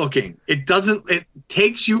clean looking. It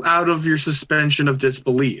takes you out of your suspension of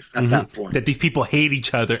disbelief at that point. That these people hate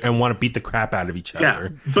each other and want to beat the crap out of each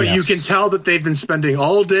other. Yeah, but you can tell that they've been spending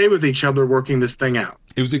all day with each other working this thing out.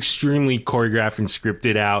 It was extremely choreographed and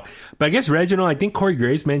scripted out. But I guess Reginald, I think Corey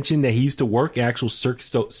Graves mentioned that he used to work at actual Cirque du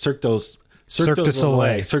Soleil. So Cirque du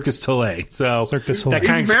Soleil. That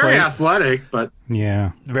kind he's very athletic, but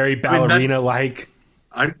very ballerina-like.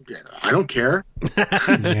 I don't care.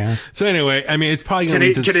 Yeah. So anyway, I mean, it's probably going to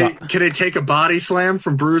lead to... Can he take a body slam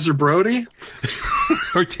from Bruiser Brody?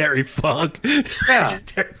 Or Terry Funk. Yeah.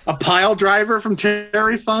 A pile driver from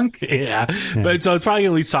Terry Funk? Yeah. But so it's probably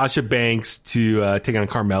going to lead Sasha Banks to take on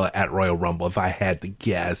Carmella at Royal Rumble, if I had to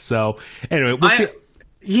guess. So anyway, we'll see.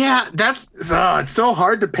 Yeah, it's so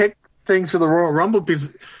hard to pick things for the Royal Rumble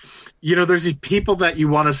because... You know, there's these people that you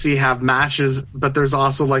want to see have matches, but there's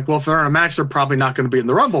also like, well, if they're in a match, they're probably not going to be in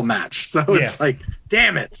the Rumble match. So it's like,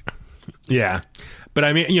 damn it. Yeah. But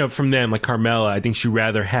I mean, you know, from them, like Carmella, I think she'd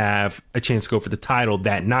rather have a chance to go for the title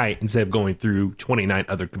that night instead of going through 29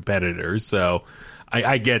 other competitors. So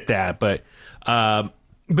I get that. But no,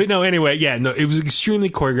 anyway, it was extremely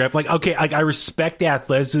choreographed. Like, okay, like I respect the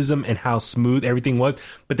athleticism and how smooth everything was.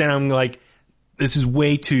 But then I'm like, this is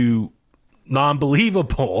way too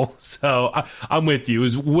non-believable. So I'm with you. It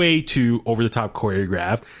was way too over-the-top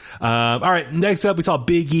choreographed. All right, next up, we saw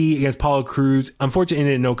Big E against Apollo Crews.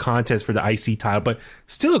 Unfortunately, no contest for the IC title, but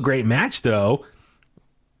still a great match, though.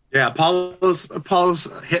 Yeah,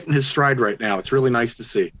 Apollo's hitting his stride right now. It's really nice to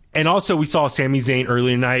see. And also, we saw Sami Zayn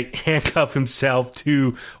earlier tonight handcuff himself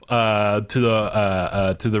to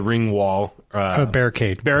the ring wall.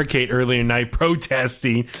 Barricade earlier tonight,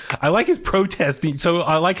 protesting. I like his protesting. So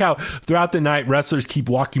I like how throughout the night wrestlers keep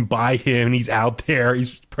walking by him and he's out there.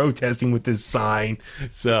 He's protesting with his sign.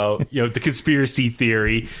 So, you know, the conspiracy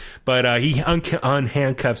theory. But he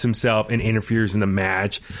unhandcuffs himself and interferes in the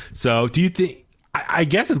match. So do you think... I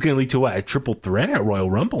guess it's going to lead to a triple threat at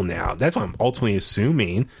Royal Rumble now. That's what I'm ultimately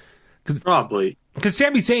assuming. Probably. Because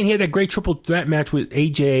Sami Zayn, he had that great triple threat match with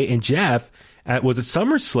AJ and Jeff was it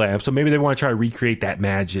SummerSlam, so maybe they want to try to recreate that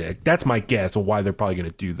magic. That's my guess of why they're probably going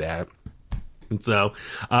to do that. And so,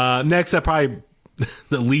 next up, probably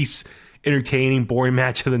the least entertaining, boring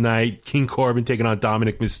match of the night, King Corbin taking on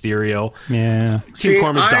Dominic Mysterio. Yeah. King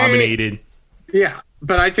Corbin dominated. Yeah,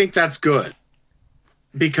 but I think that's good.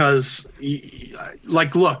 Because,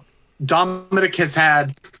 like, look, Dominic has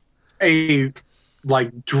had a,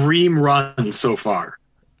 like, dream run so far.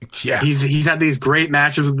 Yeah. He's had these great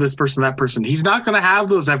matches with this person, that person. He's not going to have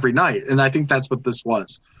those every night. And I think that's what this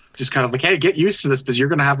was. Just kind of like, hey, get used to this because you're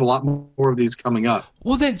going to have a lot more of these coming up.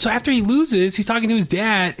 Well, then, so after he loses, he's talking to his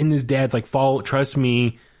dad, and his dad's like, trust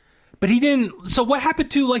me. But he didn't. So what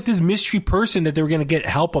happened to, like, this mystery person that they were going to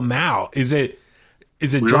help him out? Is it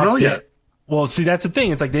dropped yet? Well, see, that's the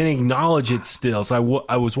thing. It's like they didn't acknowledge it still. So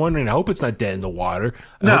I was wondering, I hope it's not dead in the water.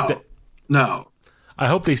 No. I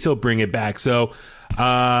hope they still bring it back. So,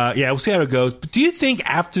 we'll see how it goes. But do you think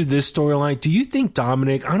after this storyline, do you think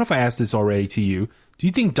Dominic, I don't know if I asked this already to you, do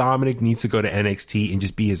you think Dominic needs to go to NXT and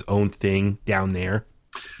just be his own thing down there?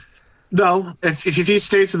 No, if he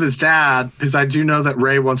stays with his dad, because I do know that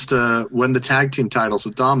Ray wants to win the tag team titles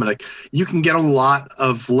with Dominic, you can get a lot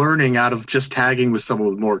of learning out of just tagging with someone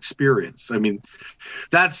with more experience. I mean,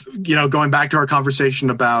 that's, going back to our conversation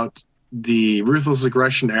about the Ruthless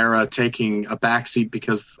Aggression era taking a backseat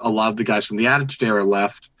because a lot of the guys from the Attitude Era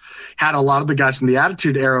left. Had a lot of the guys from the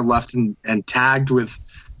Attitude Era left and tagged with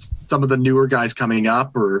some of the newer guys coming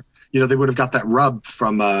up, or, they would have got that rub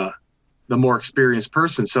from the the more experienced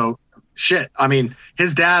person. So shit. I mean,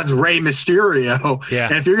 his dad's Rey Mysterio. Yeah.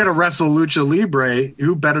 And if you're going to wrestle Lucha Libre,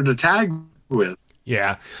 who better to tag with?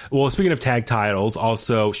 Yeah. Well, speaking of tag titles,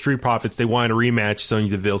 also Street Profits, they wanted a rematch.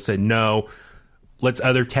 Sonya Deville said no. Let's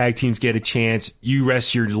other tag teams get a chance. You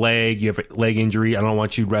rest your leg. You have a leg injury. I don't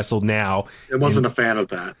want you wrestled now. I wasn't a fan of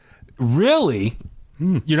that. Really?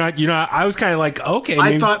 You're not. I was kind of like, okay,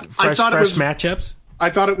 maybe fresh matchups. I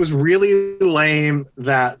thought it was really lame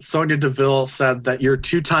that Sonya Deville said that you're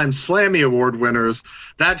 2-time Slammy Award winners.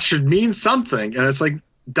 That should mean something. And it's like,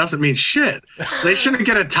 doesn't mean shit. They shouldn't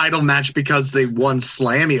get a title match because they won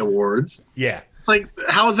Slammy Awards. Yeah. It's like,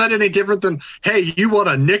 how is that any different than, hey, you won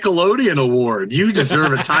a Nickelodeon award. You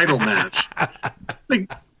deserve a title match.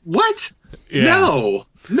 Like, what? Yeah.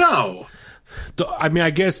 No. I mean, I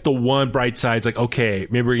guess the one bright side is like, okay,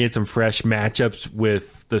 maybe we're getting some fresh matchups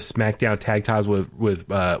with the SmackDown tag titles with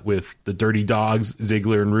the Dirty Dogs,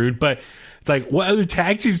 Ziggler and Rude. But it's like, what other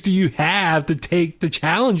tag teams do you have to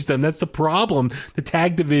challenge them? That's the problem. The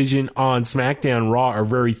tag division on SmackDown Raw are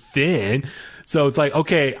very thin. So it's like,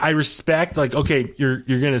 okay, I respect, like, okay, you're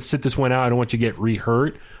going to sit this one out. I don't want you to get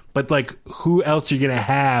re-hurt. But, like, who else are you going to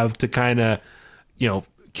have to kind of,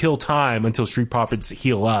 kill time until Street Profits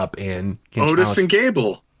heal up and can Otis challenge. And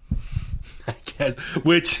Gable. I guess,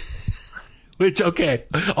 which okay.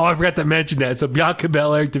 Oh, I forgot to mention that. So Bianca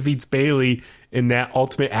Belair defeats Bayley in that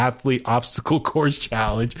Ultimate Athlete Obstacle Course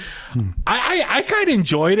Challenge. I kind of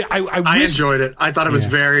enjoyed it. I enjoyed it. I thought it was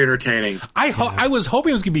very entertaining. I was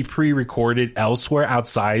hoping it was going to be pre-recorded elsewhere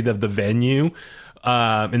outside of the venue,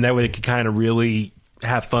 and that way they could kind of really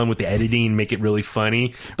have fun with the editing and make it really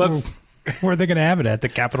funny. But where are they going to have it at? The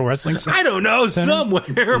Capitol Wrestling Center? I don't know,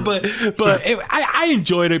 somewhere. But I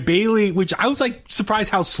enjoyed it. Bayley, which I was like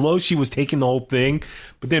surprised how slow she was taking the whole thing.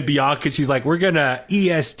 But then Bianca, she's like, we're going to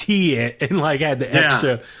EST it, and like had the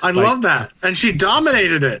extra. I love that. And she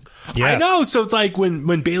dominated it. Yes. I know. So it's like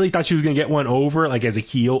when Bayley thought she was going to get one over, like as a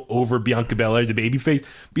heel over Bianca Belair, the babyface,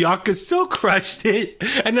 Bianca still crushed it.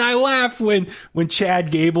 And then I laughed when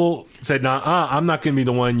Chad Gable said, "Nah, I'm not going to be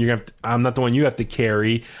the one I'm not the one you have to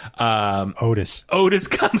carry." Otis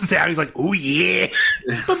comes out. He's like, "Oh yeah,"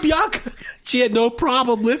 but Bianca, she had no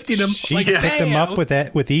problem lifting him. She picked him up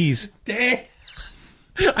with ease. Damn.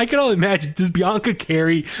 I can only imagine. Does Bianca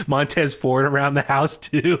carry Montez Ford around the house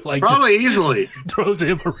too? Like probably easily throws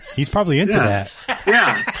him around. He's probably into that.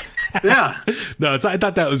 Yeah. No, I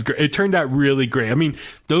thought that was great. It turned out really great. I mean,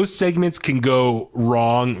 those segments can go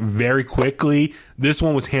wrong very quickly. This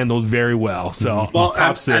one was handled very well. So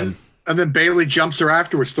props to him. And then Bayley jumps her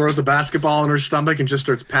afterwards, throws a basketball in her stomach, and just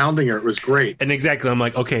starts pounding her. It was great. And exactly, I'm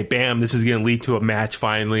like, okay, bam, this is going to lead to a match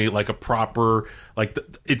finally, like a proper, like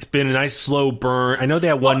it's been a nice slow burn. I know they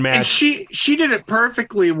had one match. And she did it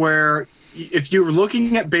perfectly where if you were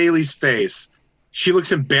looking at Bayley's face, she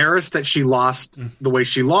looks embarrassed that she lost the way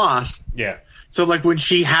she lost. Yeah. So like when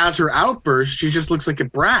she has her outburst, she just looks like a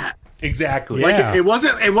brat. Exactly. Like it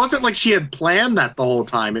wasn't like she had planned that the whole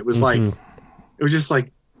time. It was like, it was just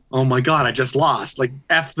like, oh my God, I just lost. Like,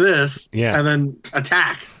 F this, and then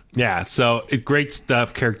attack. Yeah, so it's great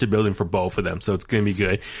stuff, character building for both of them, so it's going to be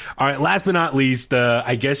good. All right, last but not least,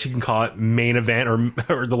 I guess you can call it main event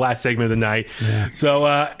or the last segment of the night. Yeah. So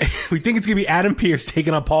we think it's going to be Adam Pearce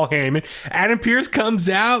taking on Paul Heyman. Adam Pearce comes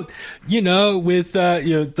out, with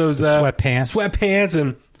those sweatpants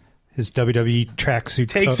and his WWE tracksuit.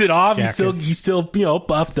 Takes it off. He's still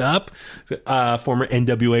buffed up. Former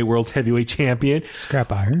NWA World Heavyweight Champion.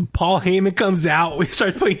 Scrap iron. Paul Heyman comes out. We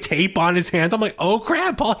start putting tape on his hands. I'm like, oh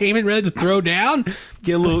crap! Paul Heyman ready to throw down.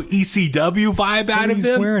 Get a little ECW vibe out of him.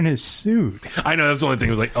 He's wearing his suit. I know, that's the only thing.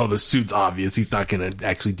 It was like, oh, the suit's obvious. He's not going to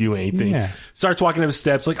actually do anything. Yeah. Starts walking up the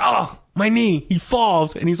steps like, oh, my knee. He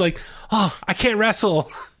falls. And he's like, oh, I can't wrestle.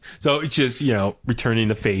 So it's just, returning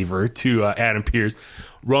the favor to Adam Pearce.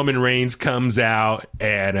 Roman Reigns comes out,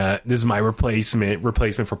 and this is my replacement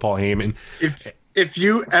for Paul Heyman. If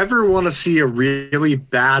you ever want to see a really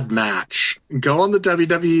bad match, go on the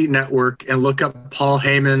WWE Network and look up Paul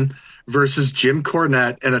Heyman versus Jim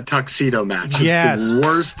Cornette in a tuxedo match. It's the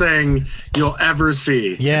worst thing you'll ever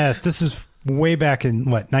see. Yes, this is way back in,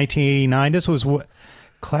 1989? This was what?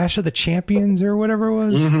 Clash of the Champions or whatever it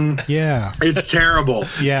was? Mm-hmm. Yeah. It's terrible.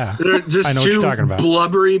 Yeah. They're just I know what you're talking about.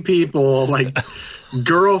 Blubbery people, like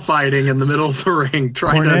girl fighting in the middle of the ring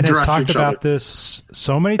trying Cornette to address has talked each about other. this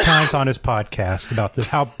so many times on his podcast about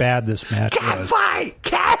how bad this match was.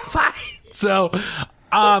 Cat fight. So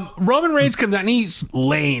Roman Reigns comes out and he's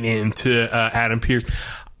laying into Adam Pearce.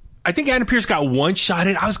 I think Adam Pearce got one shot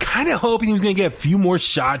in. I was kind of hoping he was going to get a few more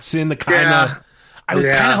shots in to kind of... I was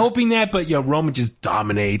kind of hoping that, but Roman just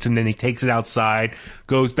dominates, and then he takes it outside,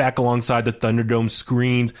 goes back alongside the Thunderdome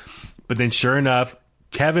screens. But then sure enough,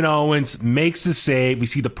 Kevin Owens makes the save. We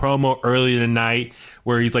see the promo earlier tonight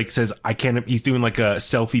where he's like, says, I can't, he's doing like a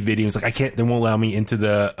selfie video. He's like, I can't, they won't allow me into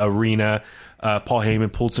the arena. Paul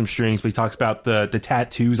Heyman pulled some strings, but he talks about the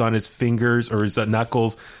tattoos on his fingers or his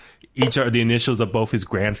knuckles. Each are the initials of both his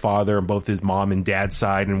grandfather and both his mom and dad's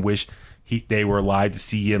side, and wish they were alive to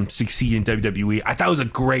see him succeed in WWE. I thought it was a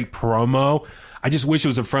great promo. I just wish it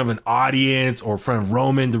was in front of an audience or in front of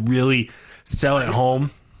Roman to really sell it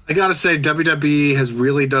home. I gotta say, WWE has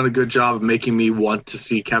really done a good job of making me want to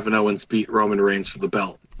see Kevin Owens beat Roman Reigns for the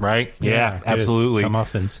belt. Right? Yeah, absolutely.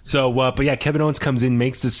 Comeuppance. So, but yeah, Kevin Owens comes in,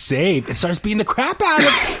 makes the save, and starts beating the crap out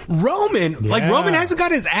of Roman. Yeah. Like, Roman hasn't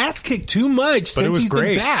got his ass kicked too much since he's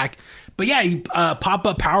been back. But yeah, he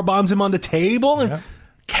pop-up power bombs him on the table, and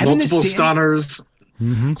Kevin multiple stunners.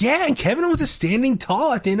 Mm-hmm. Yeah, and Kevin Owens is standing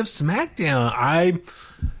tall at the end of SmackDown. I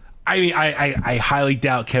mean, I highly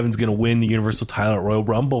doubt Kevin's going to win the Universal title at Royal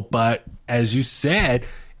Rumble, but as you said,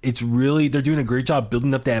 it's really, they're doing a great job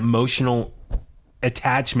building up that emotional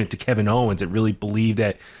attachment to Kevin Owens that really believe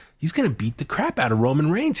that he's going to beat the crap out of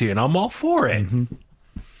Roman Reigns here, and I'm all for it.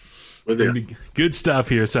 Mm-hmm. Good stuff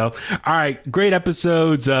here. So, all right, great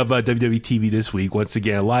episodes of WWE TV this week. Once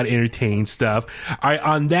again, a lot of entertaining stuff. All right,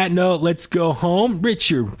 on that note, let's go home.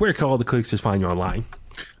 Richard, where can all the clicksters find you online?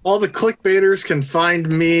 All the clickbaiters can find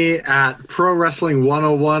me at Pro Wrestling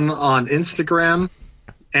 101 on Instagram,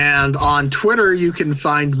 and on Twitter you can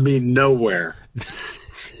find me nowhere.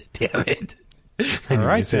 Damn it. All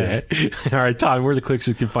right, then. All right, Tom, where the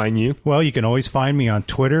clicksters can find you? Well, you can always find me on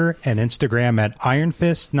Twitter and Instagram at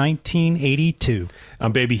IronFist1982.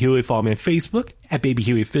 I'm Baby Huey. Follow me on Facebook at Baby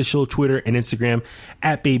Huey Official, Twitter and Instagram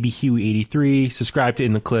at Baby Huey83. Subscribe to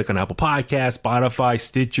In the Click on Apple Podcasts, Spotify,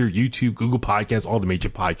 Stitcher, YouTube, Google Podcasts, all the major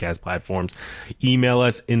podcast platforms. Email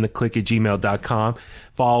us intheclick@gmail.com.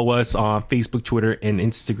 Follow us on Facebook, Twitter, and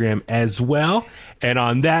Instagram as well. And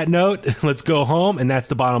on that note, let's go home. And that's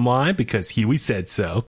the bottom line, because Huey said so.